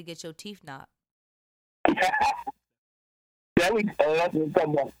best way to get your teeth knocked. There we go. That's what I'm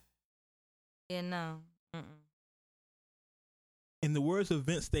talking about. Yeah, no. In the words of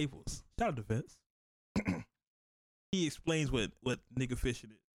Vince Staples, shout out to Vince, he explains what nigga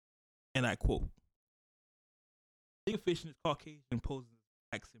fishing is. And I quote, nigga fishing is Caucasian posing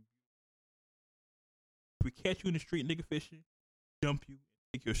as accent. If we catch you in the street nigga fishing, jump you, and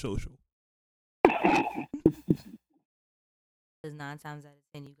take your social. Because 9 times out of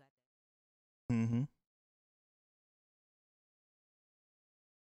 10 you got that. Mm-hmm.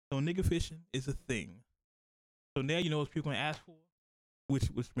 So nigga fishing is a thing. So now you know what people gonna ask for, which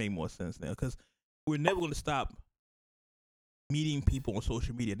make more sense now, because we're never gonna stop meeting people on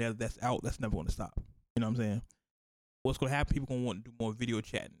social media. Now that's out, that's never gonna stop. You know what I'm saying? What's gonna happen? People gonna want to do more video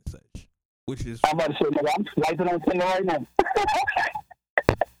chatting and such, which is. I'm about to say, I'm swiping on Tinder right now.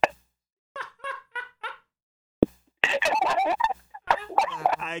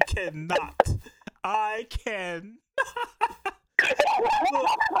 I cannot.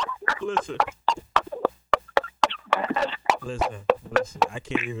 Listen. I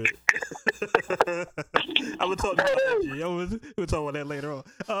can't even. I'm gonna talk about that. We'll talk about that later on.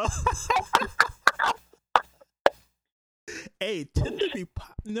 Hey, Tinder be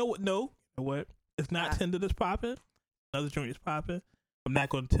pop. No, you know what? It's not Tinder that's popping. Another joint is popping. I'm not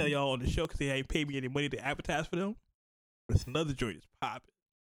gonna tell y'all on the show because they ain't paid me any money to advertise for them. But it's another joint is popping.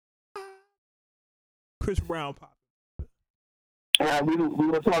 Chris Brown popping. Yeah, we don't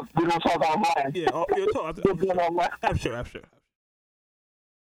talk online. Yeah, we'll talk. I'm sure.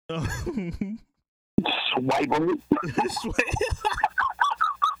 Swipe on it.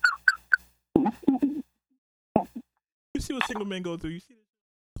 You see what single men go through. You see this?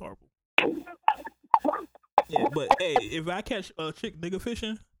 It's horrible. Yeah, but hey, if I catch a chick nigga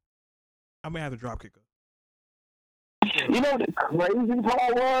fishing, I may have to drop kick her. You know the crazy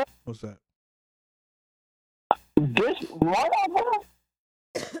part was? What's that? This one of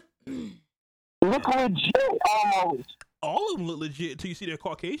them look legit almost. All of them look legit until you see their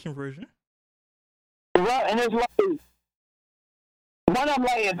Caucasian version. Right, and it's like one of them,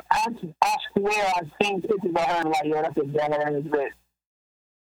 like, if I swear I've seen pictures of her, like, yo, that's a bad ass bitch.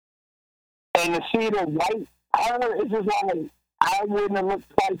 And to see the white, it's just like, I wouldn't have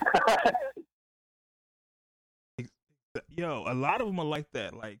looked like her. Yo, a lot of them are like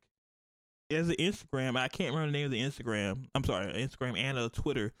that. Like, there's an Instagram, I can't remember the name of the Instagram. I'm sorry, Instagram and a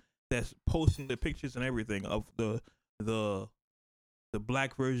Twitter that's posting the pictures and everything of the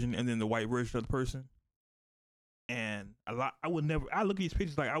black version and then the white version of the person. And I look at these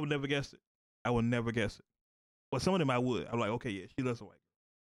pictures like I would never guess it. I would never guess it. Well, some of them I would. I'm like, okay, yeah, she looks a white girl.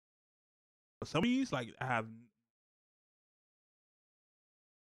 But some of these, like, I have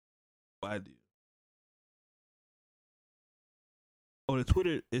no idea. Oh, the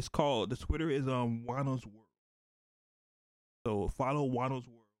Twitter is Wano's World. So follow Wano's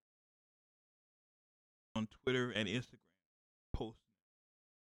World on Twitter and Instagram. Post.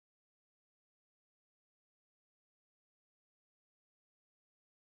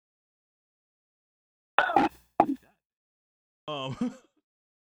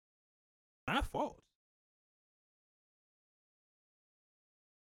 My fault.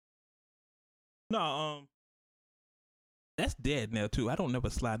 No, that's dead now too. I don't never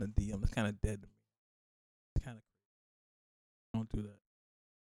slide in DM. It's kind of dead to me. It's kind of crazy. Don't do that.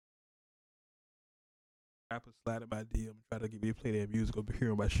 Rappers slide in my DM, try to get me to play their music or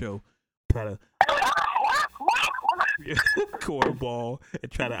hear on my show. Try to cornball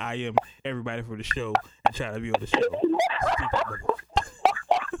and try to IM everybody for the show and try to be on the show.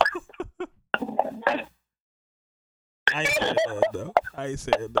 I ain't saying that though. I ain't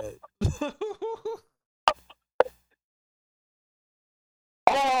saying that.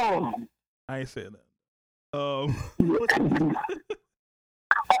 Oh. I ain't saying that.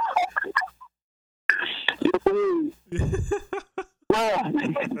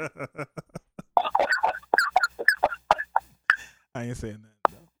 I ain't saying that.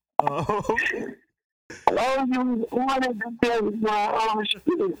 No. Oh, you wanted to tell me my shit.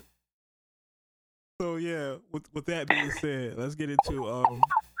 So yeah, with that being said, let's get into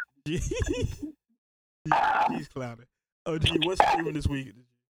G's clowning. Oh, G, what's streaming this week?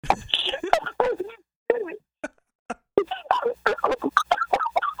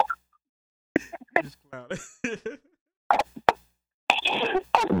 Just clowning.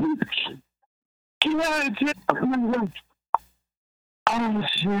 Oh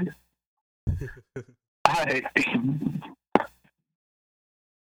shit. Alright.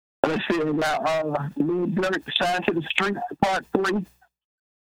 Let's see, we got Lil Durk, Shine to the Streets, Part 3.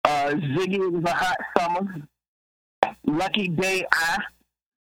 Ziggy, It Was a Hot Summer. Lucky Day I.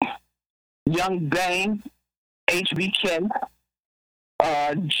 Young Bang, HBK.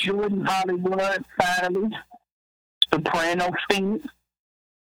 Jordan Hollywood, finally. Soprano Fiends.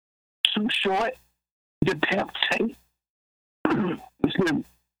 Too Short. The Pimp Tape. Excuse me.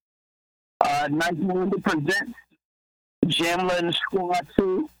 Nice Wonder presents Jamla and the Squad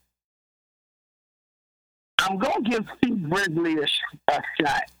 2. I'm going to give Steve Grizzly a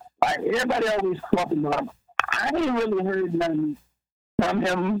shot. Like, everybody always talking about him. I ain't really heard nothing from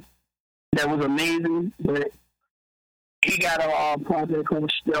him that was amazing, but he got a project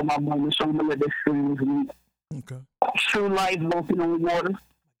called Still My Moment, so I'm going to let this stream this week. Okay. True Life, Walking on Water.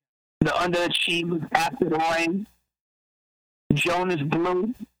 The Underachievers, After the Rain. Jonas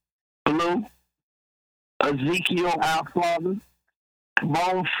Blue. Ezekiel, Our Father.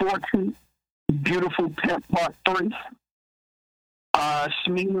 Bone Fortune. Beautiful Pimp Part 3.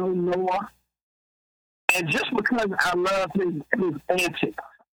 Smino Noah. And just because I love his antics,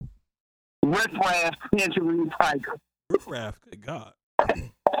 Riff Raff, Tangerine Tiger. Riff Raff, good God.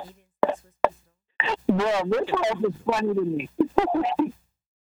 Bro, Riff Raff is funny to me.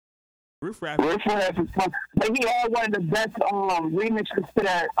 Riff Raff is funny. But he had one of the best remixes to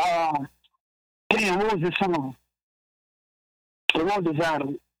that. Damn, what was the song? What was the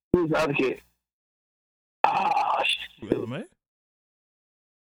genre? Who's the other kid? Who, LMA?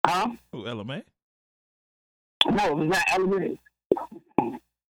 Huh? Who, LMA? No, it was not LMA.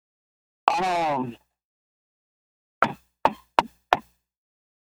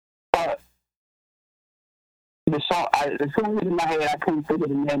 The song is in my head. I couldn't think of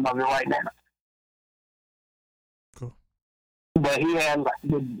the name of it right now. Cool. But he had like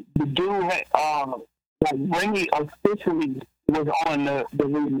the dude had like Ringy officially was on the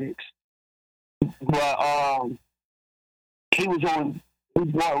remix, but he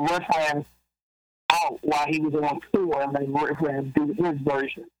brought Riff Raff out while he was on tour and let Riff Raff do his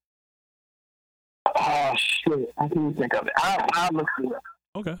version. Oh shit, I can't think of it. I'll look for it.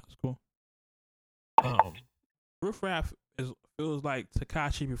 Okay, that's cool. Riff Raff feels like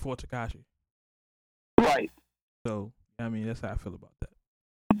Tekashi before Tekashi. Right. So, I mean, that's how I feel about that.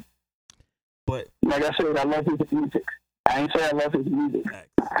 But like I said, I love his music. I ain't say I love his music.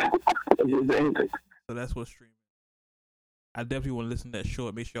 It's his antics. So that's what's streaming. I definitely want to listen to that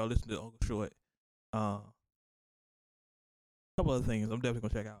short. Make sure y'all listen to Uncle Short. A couple other things I'm definitely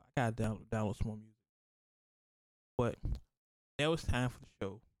gonna check out. I gotta download some more music. But now it's time for the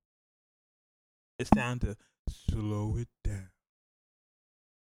show. It's time to slow it down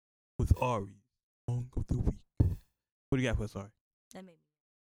with Ari's Song of the Week. What do you got for us, Ari? That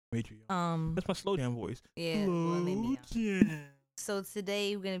made you young. That's my slow jam voice. Yeah, well, it made me young. young. So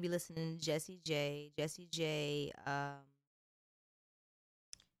today we're gonna be listening to Jessie J. Jessie J.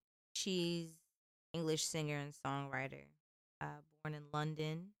 She's English singer and songwriter, born in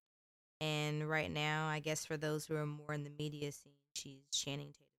London, and right now, I guess for those who are more in the media scene, she's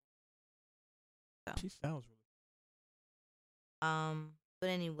Channing Tatum. So. She sounds really. But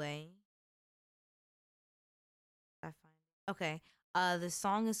anyway, okay. The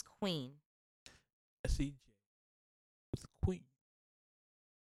song is Queen. Jessie J with Queen.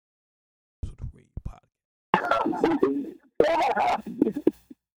 This is the Rave Podcast.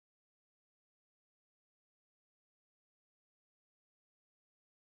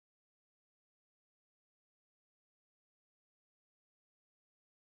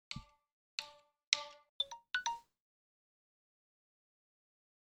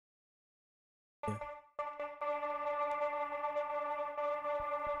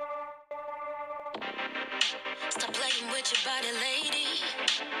 Stop playing with your body, lady.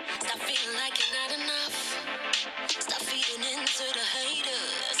 Stop feeling like you're not enough. Stop feeding into the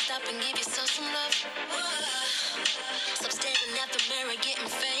haters. Stop and give yourself some love. Whoa. Stop staring at the mirror,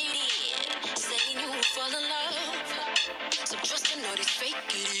 getting faded. Saying you will fall in love. So trust in all these fake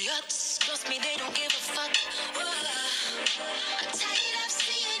idiots. Trust me, they don't give a fuck. Whoa. I'm tired of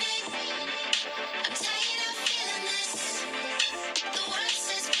seeing it. I'm tired of feeling this. The world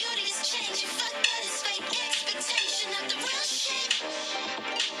says beauty is changing. Fuck that, it's fake expectation of the real shit.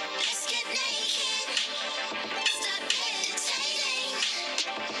 Let's get naked. Stop meditating.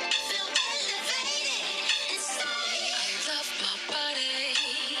 Feel elevated inside. I love my body.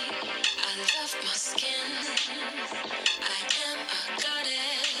 I love my skin. I am a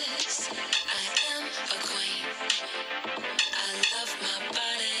goddess. I am a queen. I love my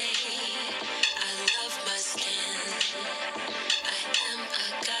body. I love my skin. I am a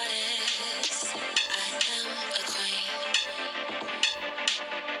goddess. I am a queen.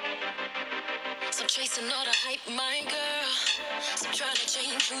 Stop chasing all the hype, my girl. Stop trying to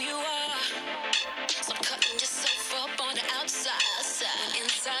change who you are. Stop cutting yourself up on the outside.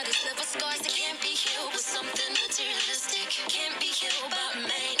 Inside is liver scars that can't be healed with something materialistic. Can't be healed by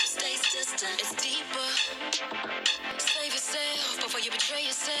man. Stays distant. It's deeper. Save yourself before you betray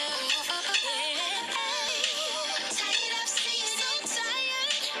yourself. Yeah. I'm tired of seeing so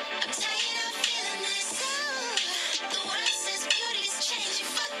tired. I'm tired of feeling this. The world says beauty is changing.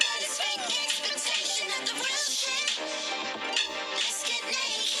 Fuck that, it's fake expectation of the real shit. Let's get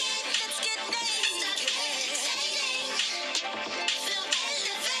naked. Let's get naked. Stop meditating. Feel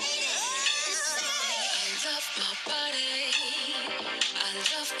elevated inside. I love my body. I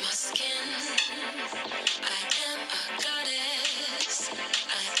love my skin. I am a goddess.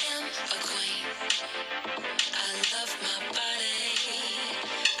 I am a queen. I love my body.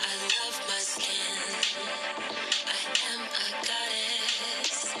 I love my skin. I am a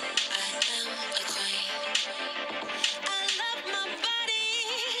goddess. I am a queen. I love my body.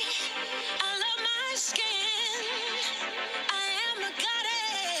 I love my skin. I am a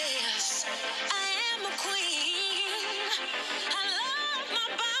goddess. I am a queen. I love my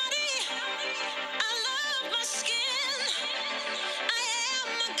body. I love my skin. I am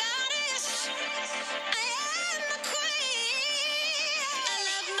a goddess. I am a queen. I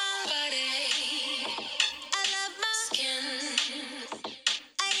love my body. I love my skin.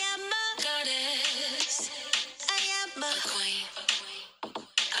 I am a goddess. I am a queen.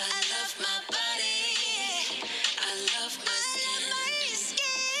 I love my body. I love my skin.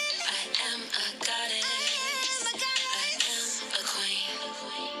 I am a goddess. I am a queen.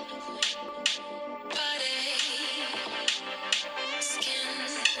 Body, skin,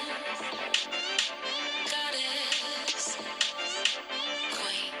 goddess,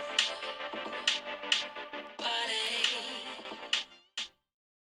 queen. Body.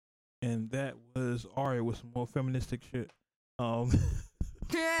 And that was Ari with some more feministic shit. Some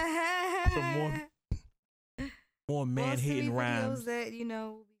more man hating rhymes. That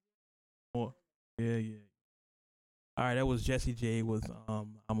More. Yeah. All right, that was Jessie J with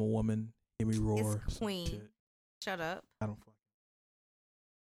I'm a Woman, Hear Me Roar. It's some Queen. shit. Shut up. I don't fuck.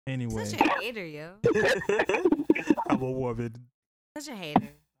 Anyway, Such a hater, yo. I'm a woman. Such a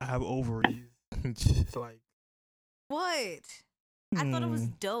hater. I have ovaries. It's like, What? I thought it was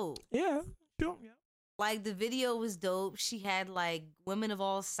dope. yeah, sure, yeah. Like, the video was dope. She had, like, women of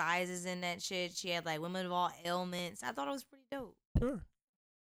all sizes in that shit. She had, like, women of all ailments. I thought it was pretty dope. Sure.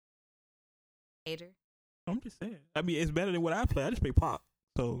 Hater. I'm just saying. I mean, it's better than what I play. I just play pop.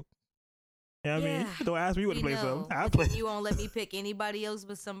 So, you know what I mean? Don't ask me what to play something. I play. You won't let me pick anybody else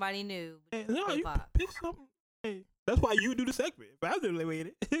but somebody new. Hey, no, Play you pop. pick something. Hey, that's why you do the segment. If I was doing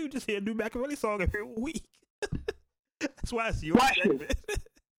it, you just hear a new Machiavelli song every week. That's why it's your segment.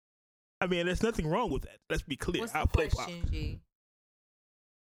 I mean, there's nothing wrong with that. Let's be clear. What's I'll the play question, pop. G?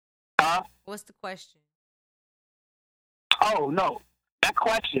 What's the question? Oh, no. That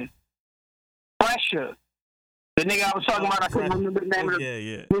question. Pressure. The nigga I was talking about, I couldn't remember the name of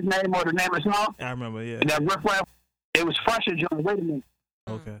his name or the name of the song. I remember, yeah. That riff raff, it was Pressure, John. Wait a minute.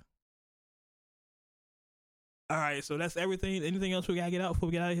 Okay. All right, so that's everything. Anything else we gotta get out before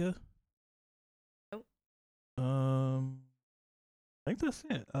we get out of here? Nope. I think that's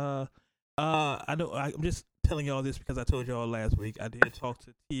it. I know. I'm just telling y'all this because I told y'all last week. I did talk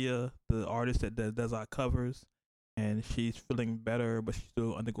to Tia, the artist that does our covers, and she's feeling better, but she's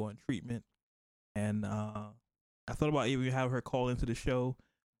still undergoing treatment. And I thought about even having her call into the show,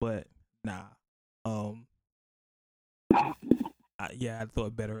 but nah. I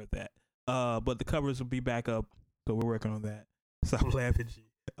thought better of that. But the covers will be back up, so we're working on that. Stop laughing, G.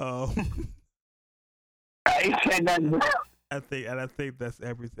 I ain't said nothing. I think that's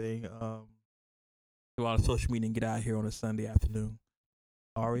everything. Go on social media and get out here on a Sunday afternoon.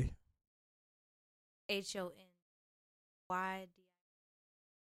 Ari? HONYD.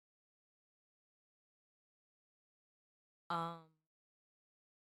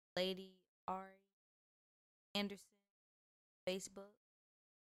 Lady Ari Anderson, Facebook.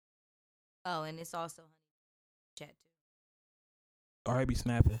 Oh, and it's also Honey Chat too. Ari be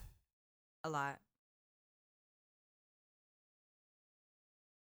snapping. A lot.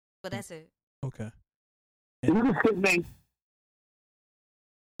 But that's it. Okay. You can sit me.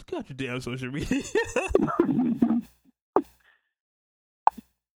 Got your damn social media.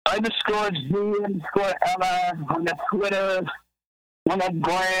 _G_LI on the Twitter, on the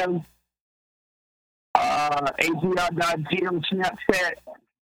gram, AGR.GM Snapchat,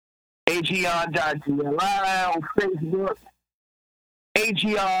 AGR.GLI on Facebook,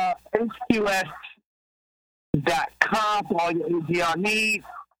 AGRHQS.com for all your AGR needs.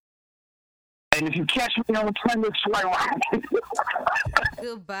 And if you catch me on the premise,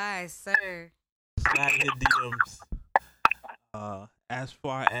 Goodbye, sir. Slide in your DMs. As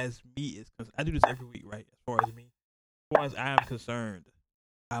far as me is concerned, I do this every week, right? As far as I am concerned,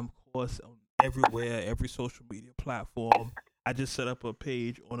 I'm of course on everywhere, every social media platform. I just set up a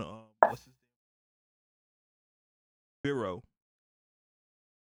page on what's his name? Vero.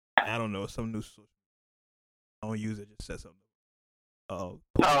 I don't know, some new social. I don't use it. Just set something.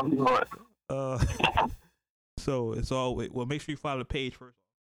 Lord. So it's all well. Make sure you follow the page first.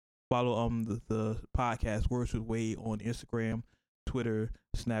 Follow the podcast Words with Wade on Instagram, Twitter,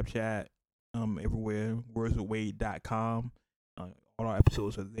 Snapchat, everywhere. wordswithwade.com. All our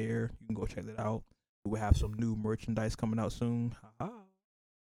episodes are there. You can go check that out. We will have some new merchandise coming out soon.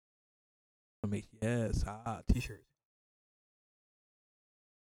 T-shirts.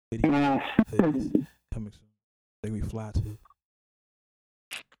 Hoodies coming soon. I think we fly too.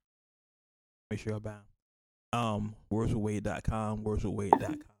 Make sure you're bound. Wordswithwade.com,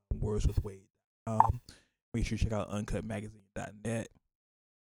 wordswithwade.com, wordswithwade.com. Make sure you check out uncutmagazine.net.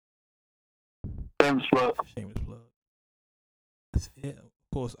 Shameless plug. That's it. Of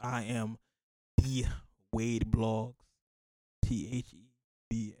course, I am the Wade Blogs. THEBLS.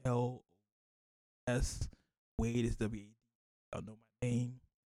 Wade is WAD. Y'all know my name.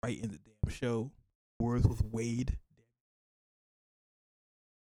 Right in the damn show. Words with Wade.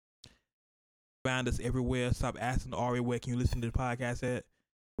 Find us everywhere. Stop asking Ari where can you listen to the podcast at.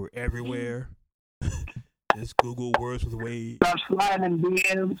 We're everywhere. Just Google Words with Wade. Stop sliding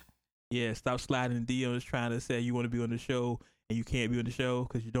DMs. Yeah, stop sliding DMs trying to say you want to be on the show and you can't be on the show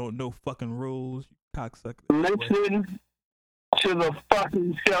because you don't know fucking rules. You cocksucker. Listen to the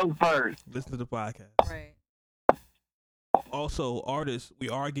fucking show first. Listen to the podcast. Right. Also, artists, we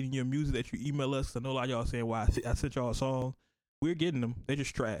are getting your music that you email us. I know a lot of y'all saying why I sent y'all a song. We're getting them. They're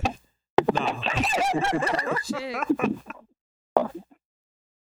just trash. Nah. Oh, shit.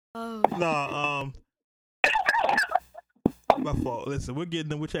 Oh. Nah, my fault. Listen, we're getting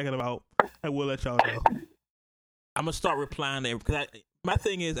them. We're checking them out. And we'll let y'all know. I'm going to start replying to because my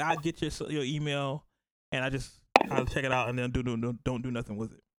thing is I get your email and I'll check it out and then don't do nothing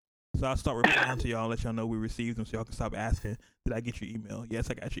with it. So I'll start replying to y'all and let y'all know we received them so y'all can stop asking, did I get your email? Yes,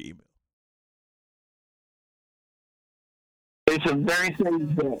 I got your email. It's a very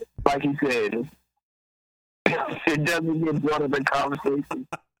thing that, like you said, it doesn't get brought up in conversation.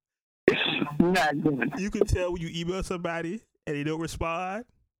 It's not good. You can tell when you email somebody and they don't respond,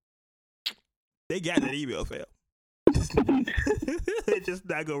 they got that email, fam. They're just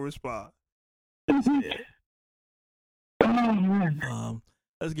not gonna respond. Yeah.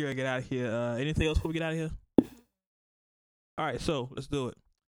 Let's get out of here. Anything else before we get out of here? All right, so let's do it.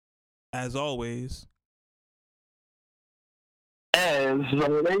 As always,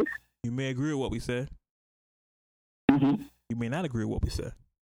 you may agree with what we said. Mm-hmm. You may not agree with what we said.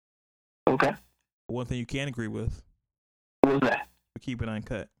 Okay. But one thing you can agree with. What was that? We keep it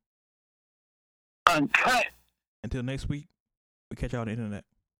uncut. Uncut. Until next week, we catch y'all on the internet.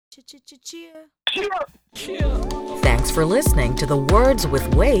 Cheer. Thanks for listening to the Words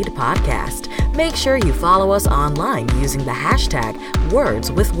with Wade podcast. Make sure you follow us online using the hashtag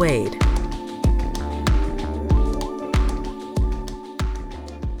WordsWithWade.